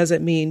death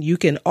doesn't mean you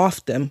can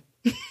off them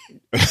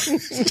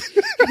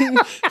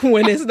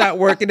when it's not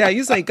working out.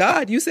 You say,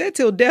 God, you said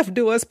till death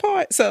do us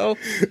part. So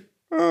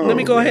let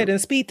me go ahead and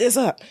speed this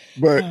up.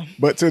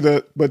 But to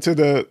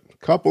the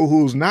couple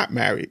who's not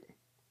married,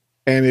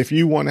 and if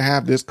you want to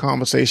have this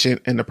conversation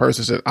and the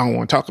person says, I don't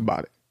want to talk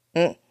about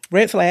it.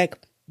 Red flag.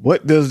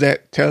 What does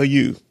that tell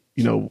you?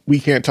 We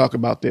can't talk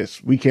about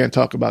this. We can't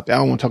talk about that. I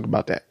don't want to talk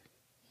about that.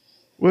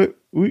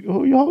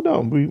 Hold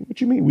on.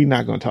 What you mean we're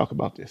not going to talk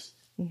about this?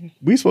 Mm-hmm.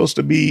 We're supposed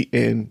to be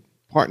in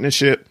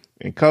partnership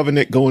and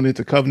covenant, going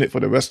into covenant for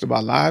the rest of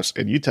our lives.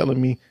 And you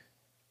telling me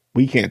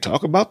we can't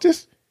talk about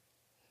this?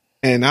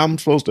 And I'm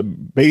supposed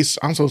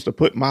to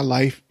put my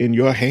life in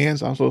your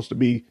hands. I'm supposed to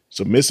be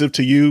submissive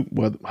to you,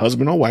 whether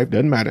husband or wife,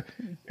 doesn't matter.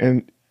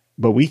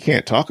 But we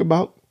can't talk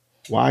about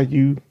why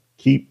you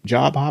keep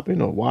job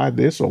hopping, or why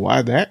this or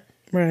why that.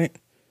 Right.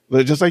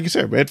 But just like you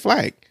said, red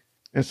flag.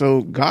 And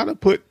so God will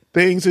put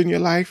things in your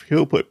life.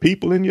 He'll put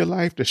people in your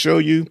life to show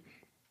you,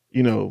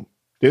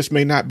 this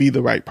may not be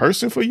the right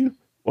person for you,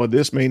 or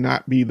this may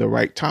not be the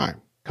right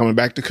time. Coming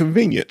back to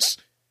convenience.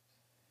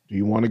 Do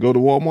you want to go to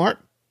Walmart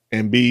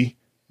and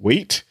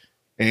wait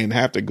and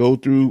have to go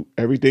through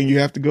everything you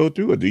have to go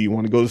through? Or do you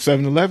want to go to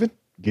 7-Eleven?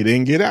 Get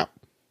in, get out.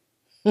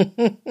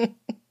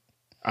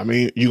 I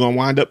mean, you're going to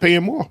wind up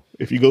paying more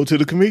if you go to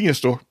the convenience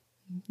store.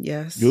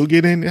 Yes. You'll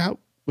get in and out,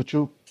 but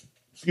you'll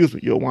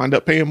wind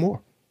up paying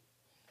more.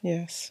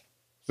 Yes.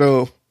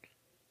 So,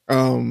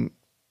 in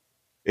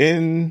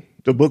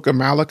the book of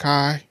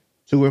Malachi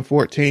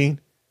 2:14,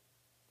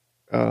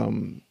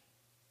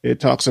 it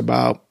talks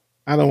about,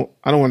 I don't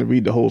want to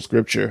read the whole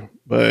scripture,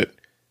 but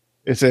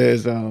it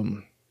says,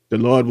 the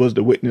Lord was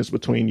the witness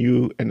between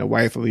you and the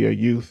wife of your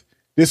youth.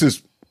 This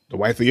is the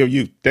wife of your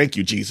youth. Thank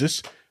you,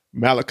 Jesus.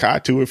 Malachi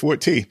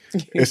 2:14.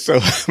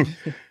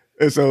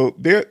 And so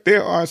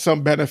there are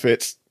some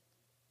benefits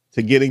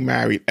to getting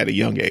married at a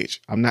young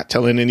age. I'm not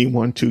telling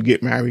anyone to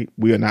get married.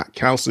 We are not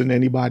counseling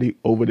anybody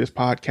over this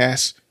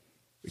podcast,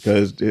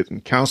 because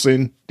in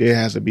counseling, there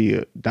has to be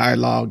a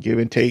dialogue, give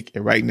and take.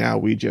 And right now,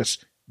 we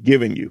just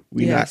giving you.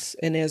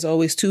 And there's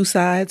always two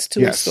sides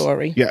to a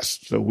story. Yes.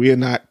 So we're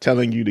not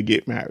telling you to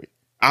get married.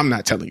 I'm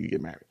not telling you to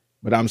get married,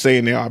 but I'm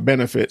saying there are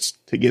benefits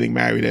to getting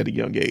married at a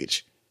young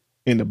age.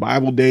 In the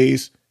Bible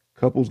days,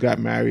 couples got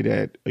married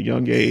at a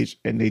young age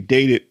and they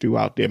dated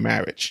throughout their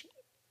marriage.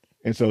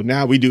 And so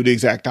now we do the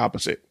exact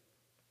opposite.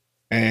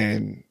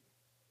 And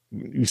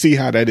you see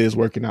how that is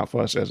working out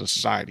for us as a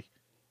society.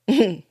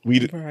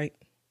 Right.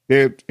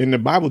 In the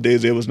Bible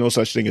days, there was no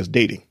such thing as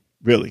dating.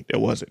 Really,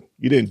 there wasn't.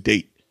 You didn't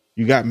date.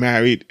 You got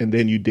married and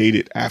then you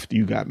dated after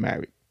you got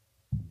married.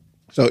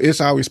 So it's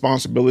our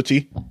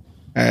responsibility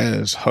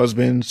as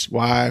husbands,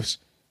 wives,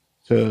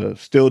 to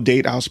still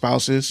date our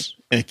spouses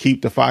and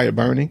keep the fire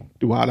burning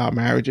throughout our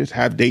marriages,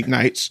 have date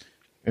nights,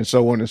 and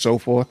so on and so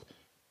forth.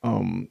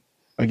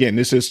 Again,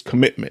 this is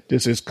commitment.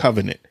 This is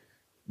covenant,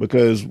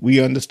 because we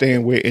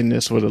understand we're in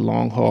this for the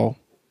long haul,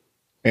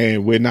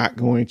 and we're not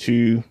going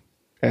to,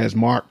 as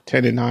Mark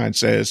 10:9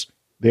 says,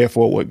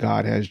 therefore what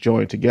God has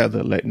joined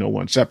together, let no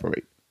one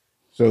separate.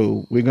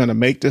 So we're going to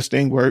make this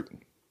thing work.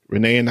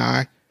 Renee and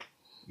I,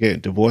 again,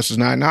 divorce is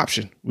not an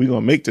option. We're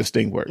going to make this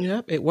thing work.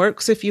 Yep, it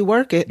works if you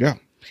work it. Yeah.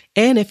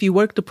 And if you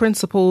work the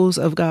principles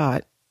of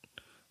God,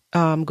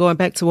 going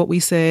back to what we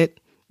said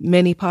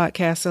many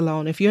podcasts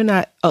alone, if you're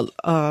not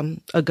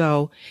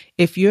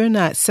if you're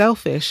not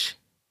selfish,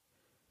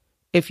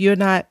 if you're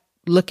not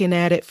looking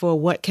at it for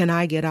what can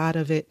I get out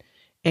of it,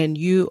 and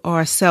you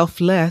are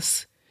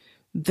selfless,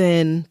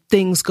 then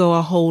things go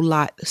a whole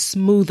lot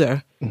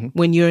smoother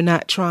when you're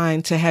not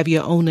trying to have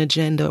your own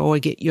agenda or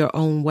get your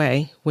own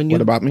way.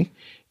 What about me?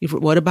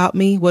 What about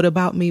me? What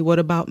about me? What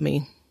about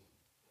me?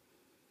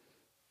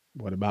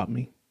 What about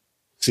me?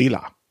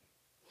 Selah.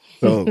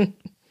 So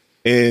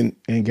in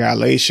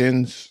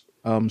Galatians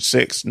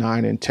 6,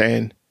 9, and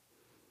 10,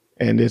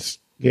 and this,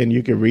 again,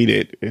 you can read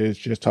it. It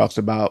just talks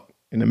about,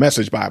 in the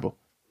Message Bible,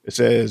 it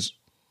says,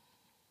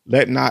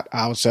 let's not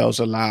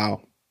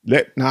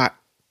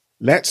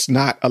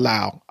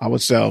allow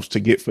ourselves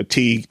to get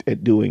fatigued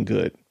at doing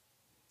good.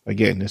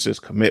 Again, this is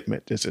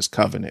commitment. This is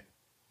covenant.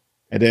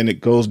 And then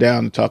it goes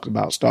down and talks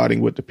about starting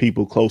with the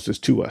people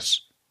closest to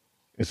us.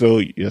 And so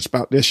your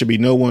spouse, there should be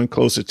no one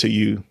closer to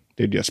you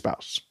than your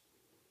spouse.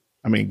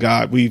 I mean,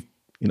 God,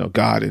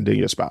 God and then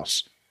your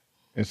spouse.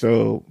 And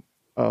so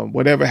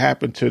whatever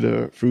happened to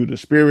the fruit of the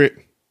Spirit,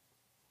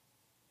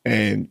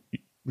 and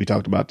we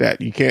talked about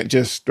that. You can't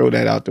just throw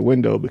that out the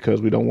window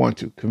because we don't want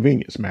to.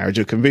 Convenience, marriage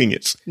of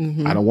convenience.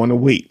 Mm-hmm. I don't want to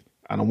wait.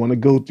 I don't want to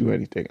go through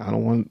anything. I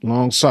don't want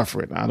long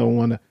suffering. I don't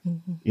want to,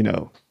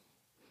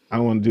 I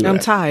don't want to do that. I'm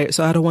tired,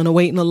 so I don't want to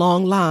wait in a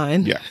long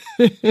line. Yeah.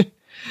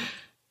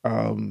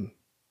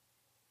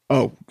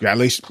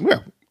 Galatians.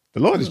 Well, the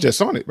Lord is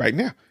just on it right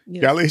now.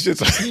 Yes. Galatians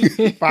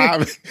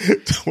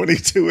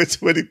 5:22 and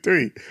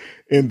 23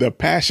 in the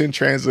Passion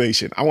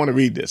Translation. I want to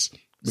read this.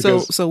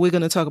 So we're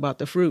going to talk about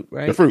the fruit,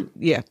 right? The fruit.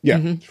 Yeah. Yeah.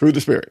 Mm-hmm. Fruit of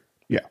the Spirit.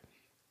 Yeah.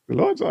 The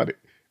Lord's on it.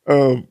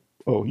 You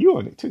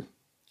on it too.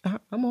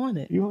 I'm on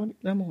it. You on it?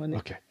 I'm on it.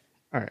 Okay.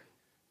 All right.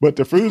 But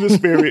the fruit of the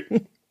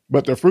Spirit,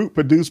 but the fruit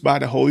produced by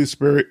the Holy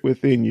Spirit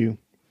within you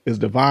is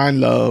divine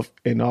love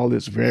in all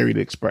its varied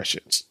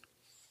expressions.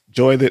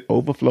 Joy that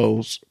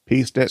overflows,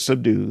 peace that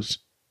subdues,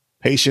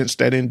 patience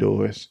that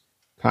endures,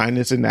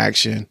 kindness in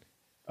action,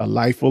 a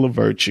life full of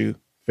virtue,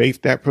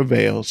 faith that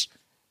prevails,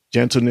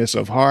 gentleness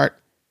of heart,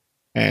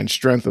 and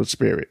strength of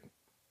spirit.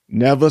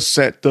 Never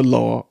set the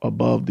law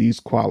above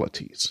these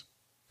qualities,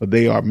 for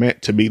they are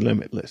meant to be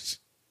limitless.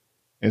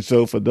 And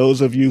so for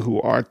those of you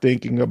who are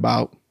thinking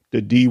about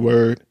the D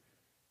word,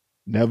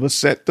 never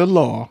set the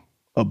law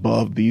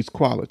above these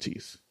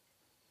qualities.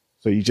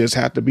 So you just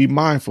have to be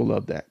mindful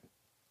of that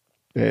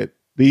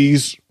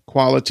these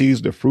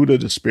qualities, the fruit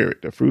of the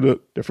Spirit, the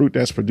fruit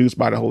that's produced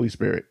by the Holy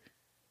Spirit,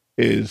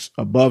 is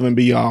above and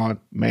beyond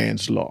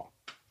man's law.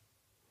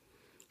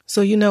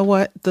 So you know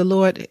what? The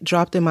Lord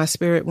dropped in my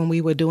spirit when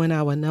we were doing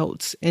our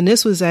notes. And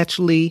this was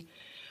actually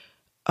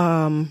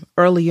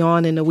early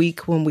on in the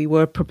week when we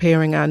were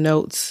preparing our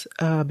notes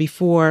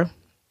before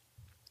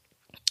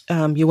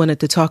you wanted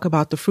to talk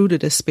about the fruit of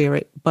the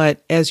Spirit.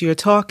 But as you're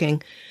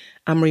talking,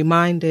 I'm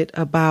reminded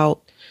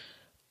about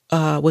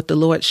what the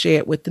Lord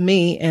shared with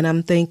me. And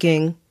I'm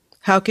thinking,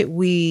 how could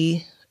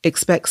we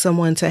expect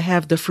someone to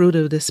have the fruit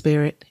of the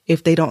Spirit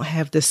if they don't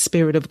have the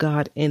Spirit of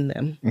God in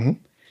them? Mm-hmm.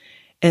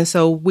 And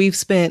so we've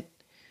spent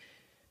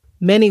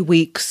many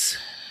weeks,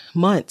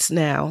 months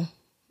now,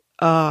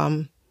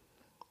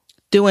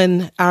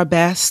 doing our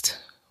best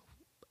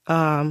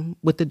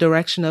with the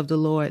direction of the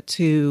Lord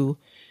to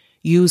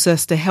use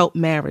us to help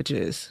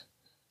marriages,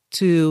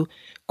 to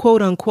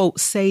quote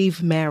unquote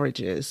save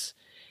marriages,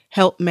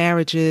 help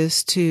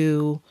marriages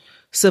to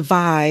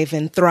survive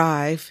and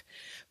thrive.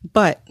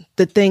 But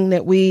the thing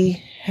that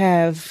we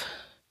have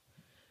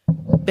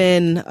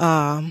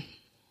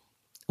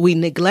we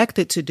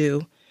neglected to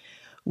do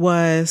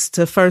was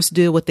to first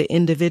deal with the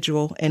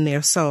individual and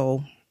their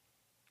soul.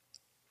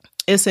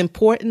 It's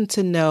important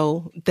to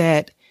know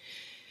that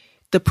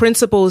the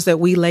principles that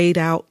we laid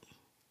out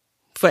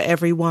for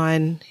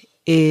everyone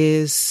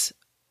is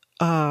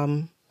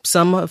some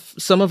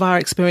of our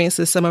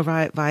experiences, some of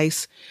our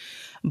advice,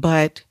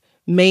 but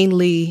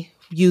mainly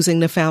using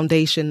the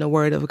foundation, the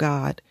Word of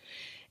God.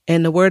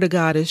 And the Word of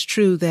God is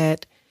true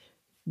that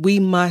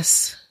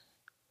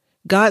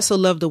God so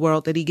loved the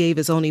world that he gave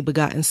his only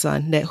begotten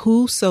Son, that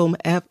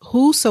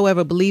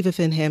whosoever believeth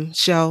in him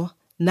shall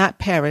not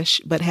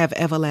perish, but have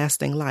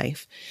everlasting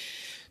life.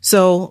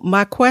 So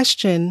my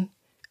question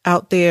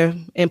out there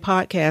in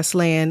podcast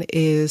land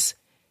is,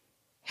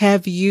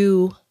 have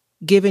you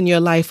given your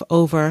life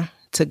over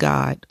to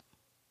God?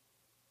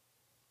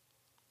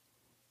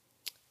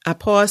 I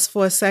pause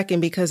for a second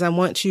because I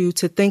want you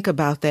to think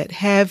about that.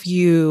 Have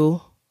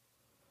you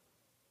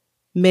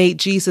made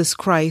Jesus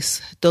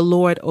Christ the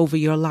Lord over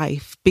your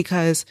life?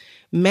 Because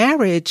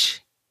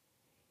marriage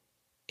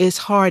is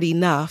hard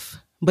enough,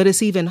 but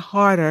it's even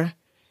harder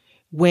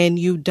when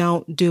you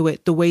don't do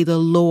it the way the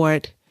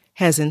Lord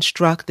has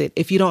instructed.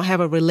 If you don't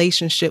have a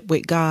relationship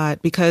with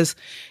God, because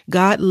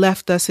God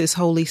left us his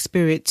Holy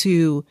Spirit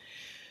to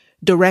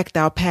direct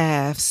our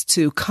paths,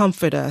 to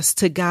comfort us,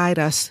 to guide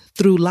us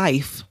through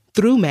life,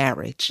 through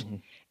marriage. Mm-hmm.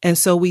 And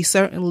so we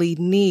certainly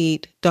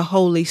need the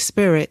Holy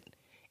Spirit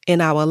in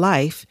our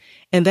life.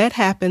 And that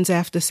happens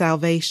after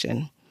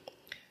salvation.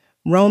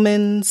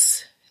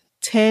 Romans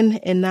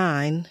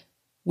 10:9,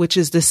 which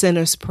is the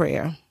sinner's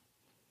prayer.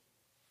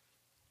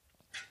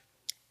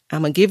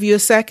 I'm going to give you a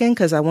second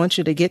because I want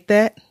you to get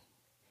that.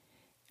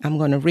 I'm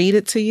going to read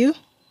it to you.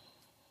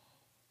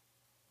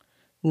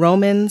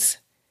 Romans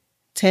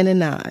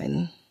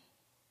 10:9.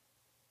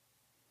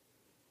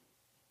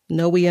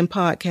 No, we in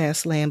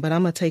podcast land, but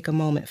I'm going to take a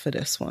moment for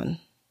this one.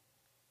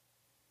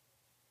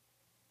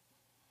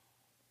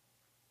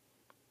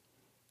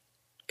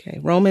 Okay,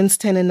 Romans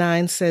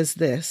 10:9 says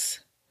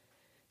this,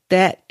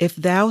 that if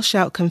thou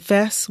shalt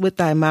confess with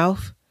thy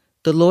mouth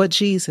the Lord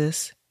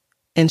Jesus,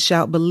 and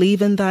shalt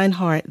believe in thine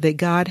heart that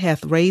God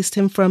hath raised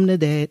him from the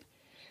dead,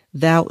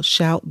 thou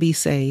shalt be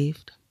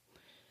saved.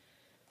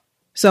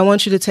 So I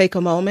want you to take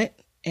a moment,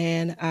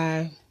 and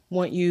I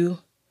want you,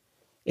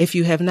 if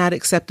you have not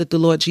accepted the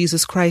Lord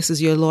Jesus Christ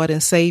as your Lord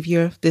and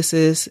Savior, this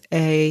is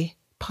a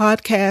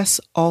podcast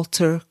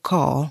altar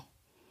call.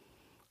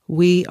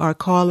 We are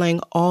calling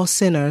all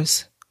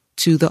sinners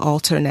to the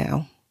altar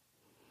now.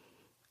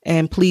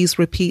 And please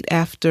repeat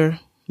after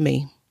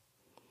me.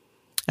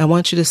 I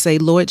want you to say,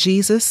 Lord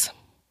Jesus,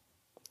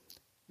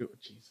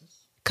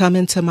 come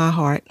into my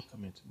heart.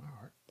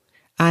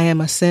 I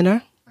am a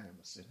sinner.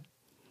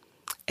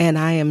 And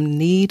I am in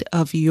need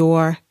of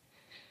your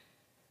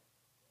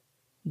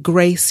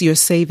grace, your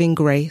saving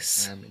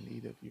grace. I am in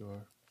need of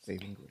your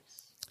saving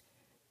grace.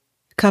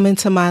 Come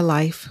into my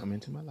life.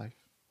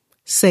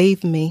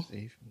 Save me.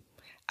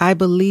 I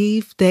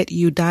believe that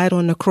you died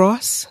on the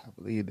cross.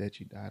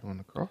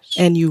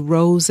 And you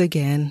rose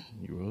again.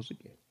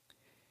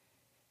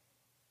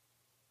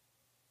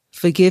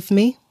 Forgive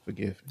me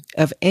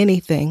of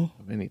anything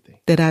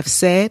that I've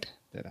said,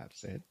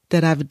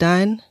 that I've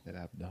done,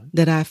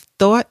 that I've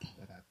thought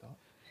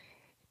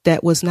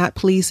that was not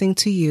pleasing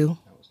to you.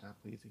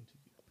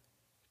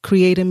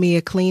 Create in me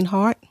a clean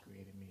heart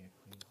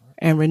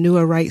and renew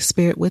a right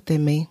spirit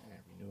within me.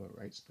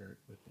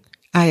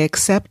 I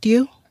accept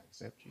you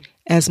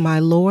as my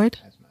Lord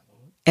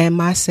and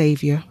my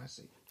Savior.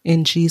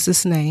 In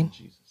Jesus' name,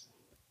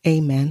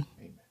 amen.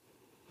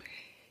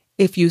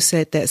 If you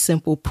said that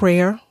simple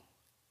prayer,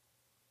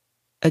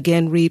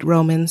 again, read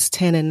Romans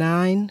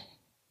 10:9.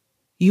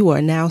 You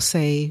are now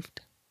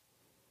saved.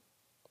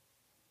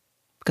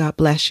 God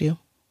bless you.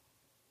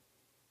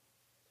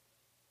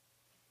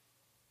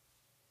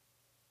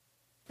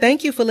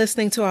 Thank you for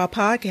listening to our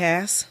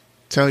podcast.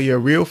 Tell your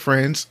real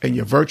friends and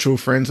your virtual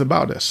friends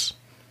about us.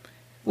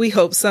 We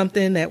hope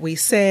something that we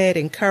said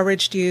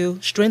encouraged you,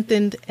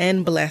 strengthened,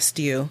 and blessed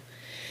you.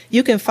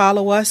 You can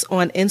follow us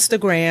on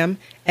Instagram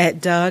at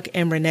Doug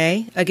and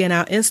Renee. Again,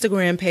 our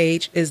Instagram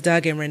page is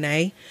Doug and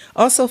Renee.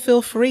 Also,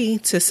 feel free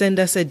to send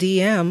us a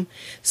DM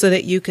so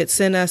that you could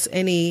send us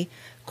any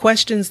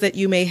questions that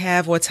you may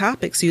have or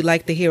topics you'd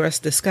like to hear us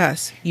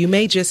discuss. You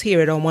may just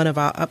hear it on one of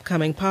our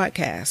upcoming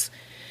podcasts.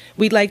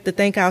 We'd like to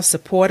thank our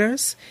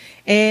supporters.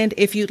 And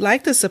if you'd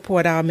like to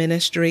support our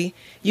ministry,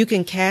 you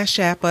can Cash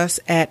App us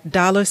at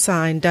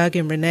 $ Doug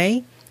and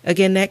Renee.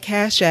 Again, that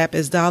Cash App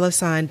is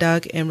 $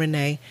 Doug and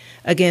Renee.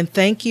 Again,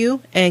 thank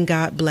you and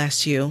God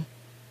bless you.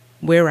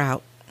 We're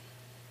out.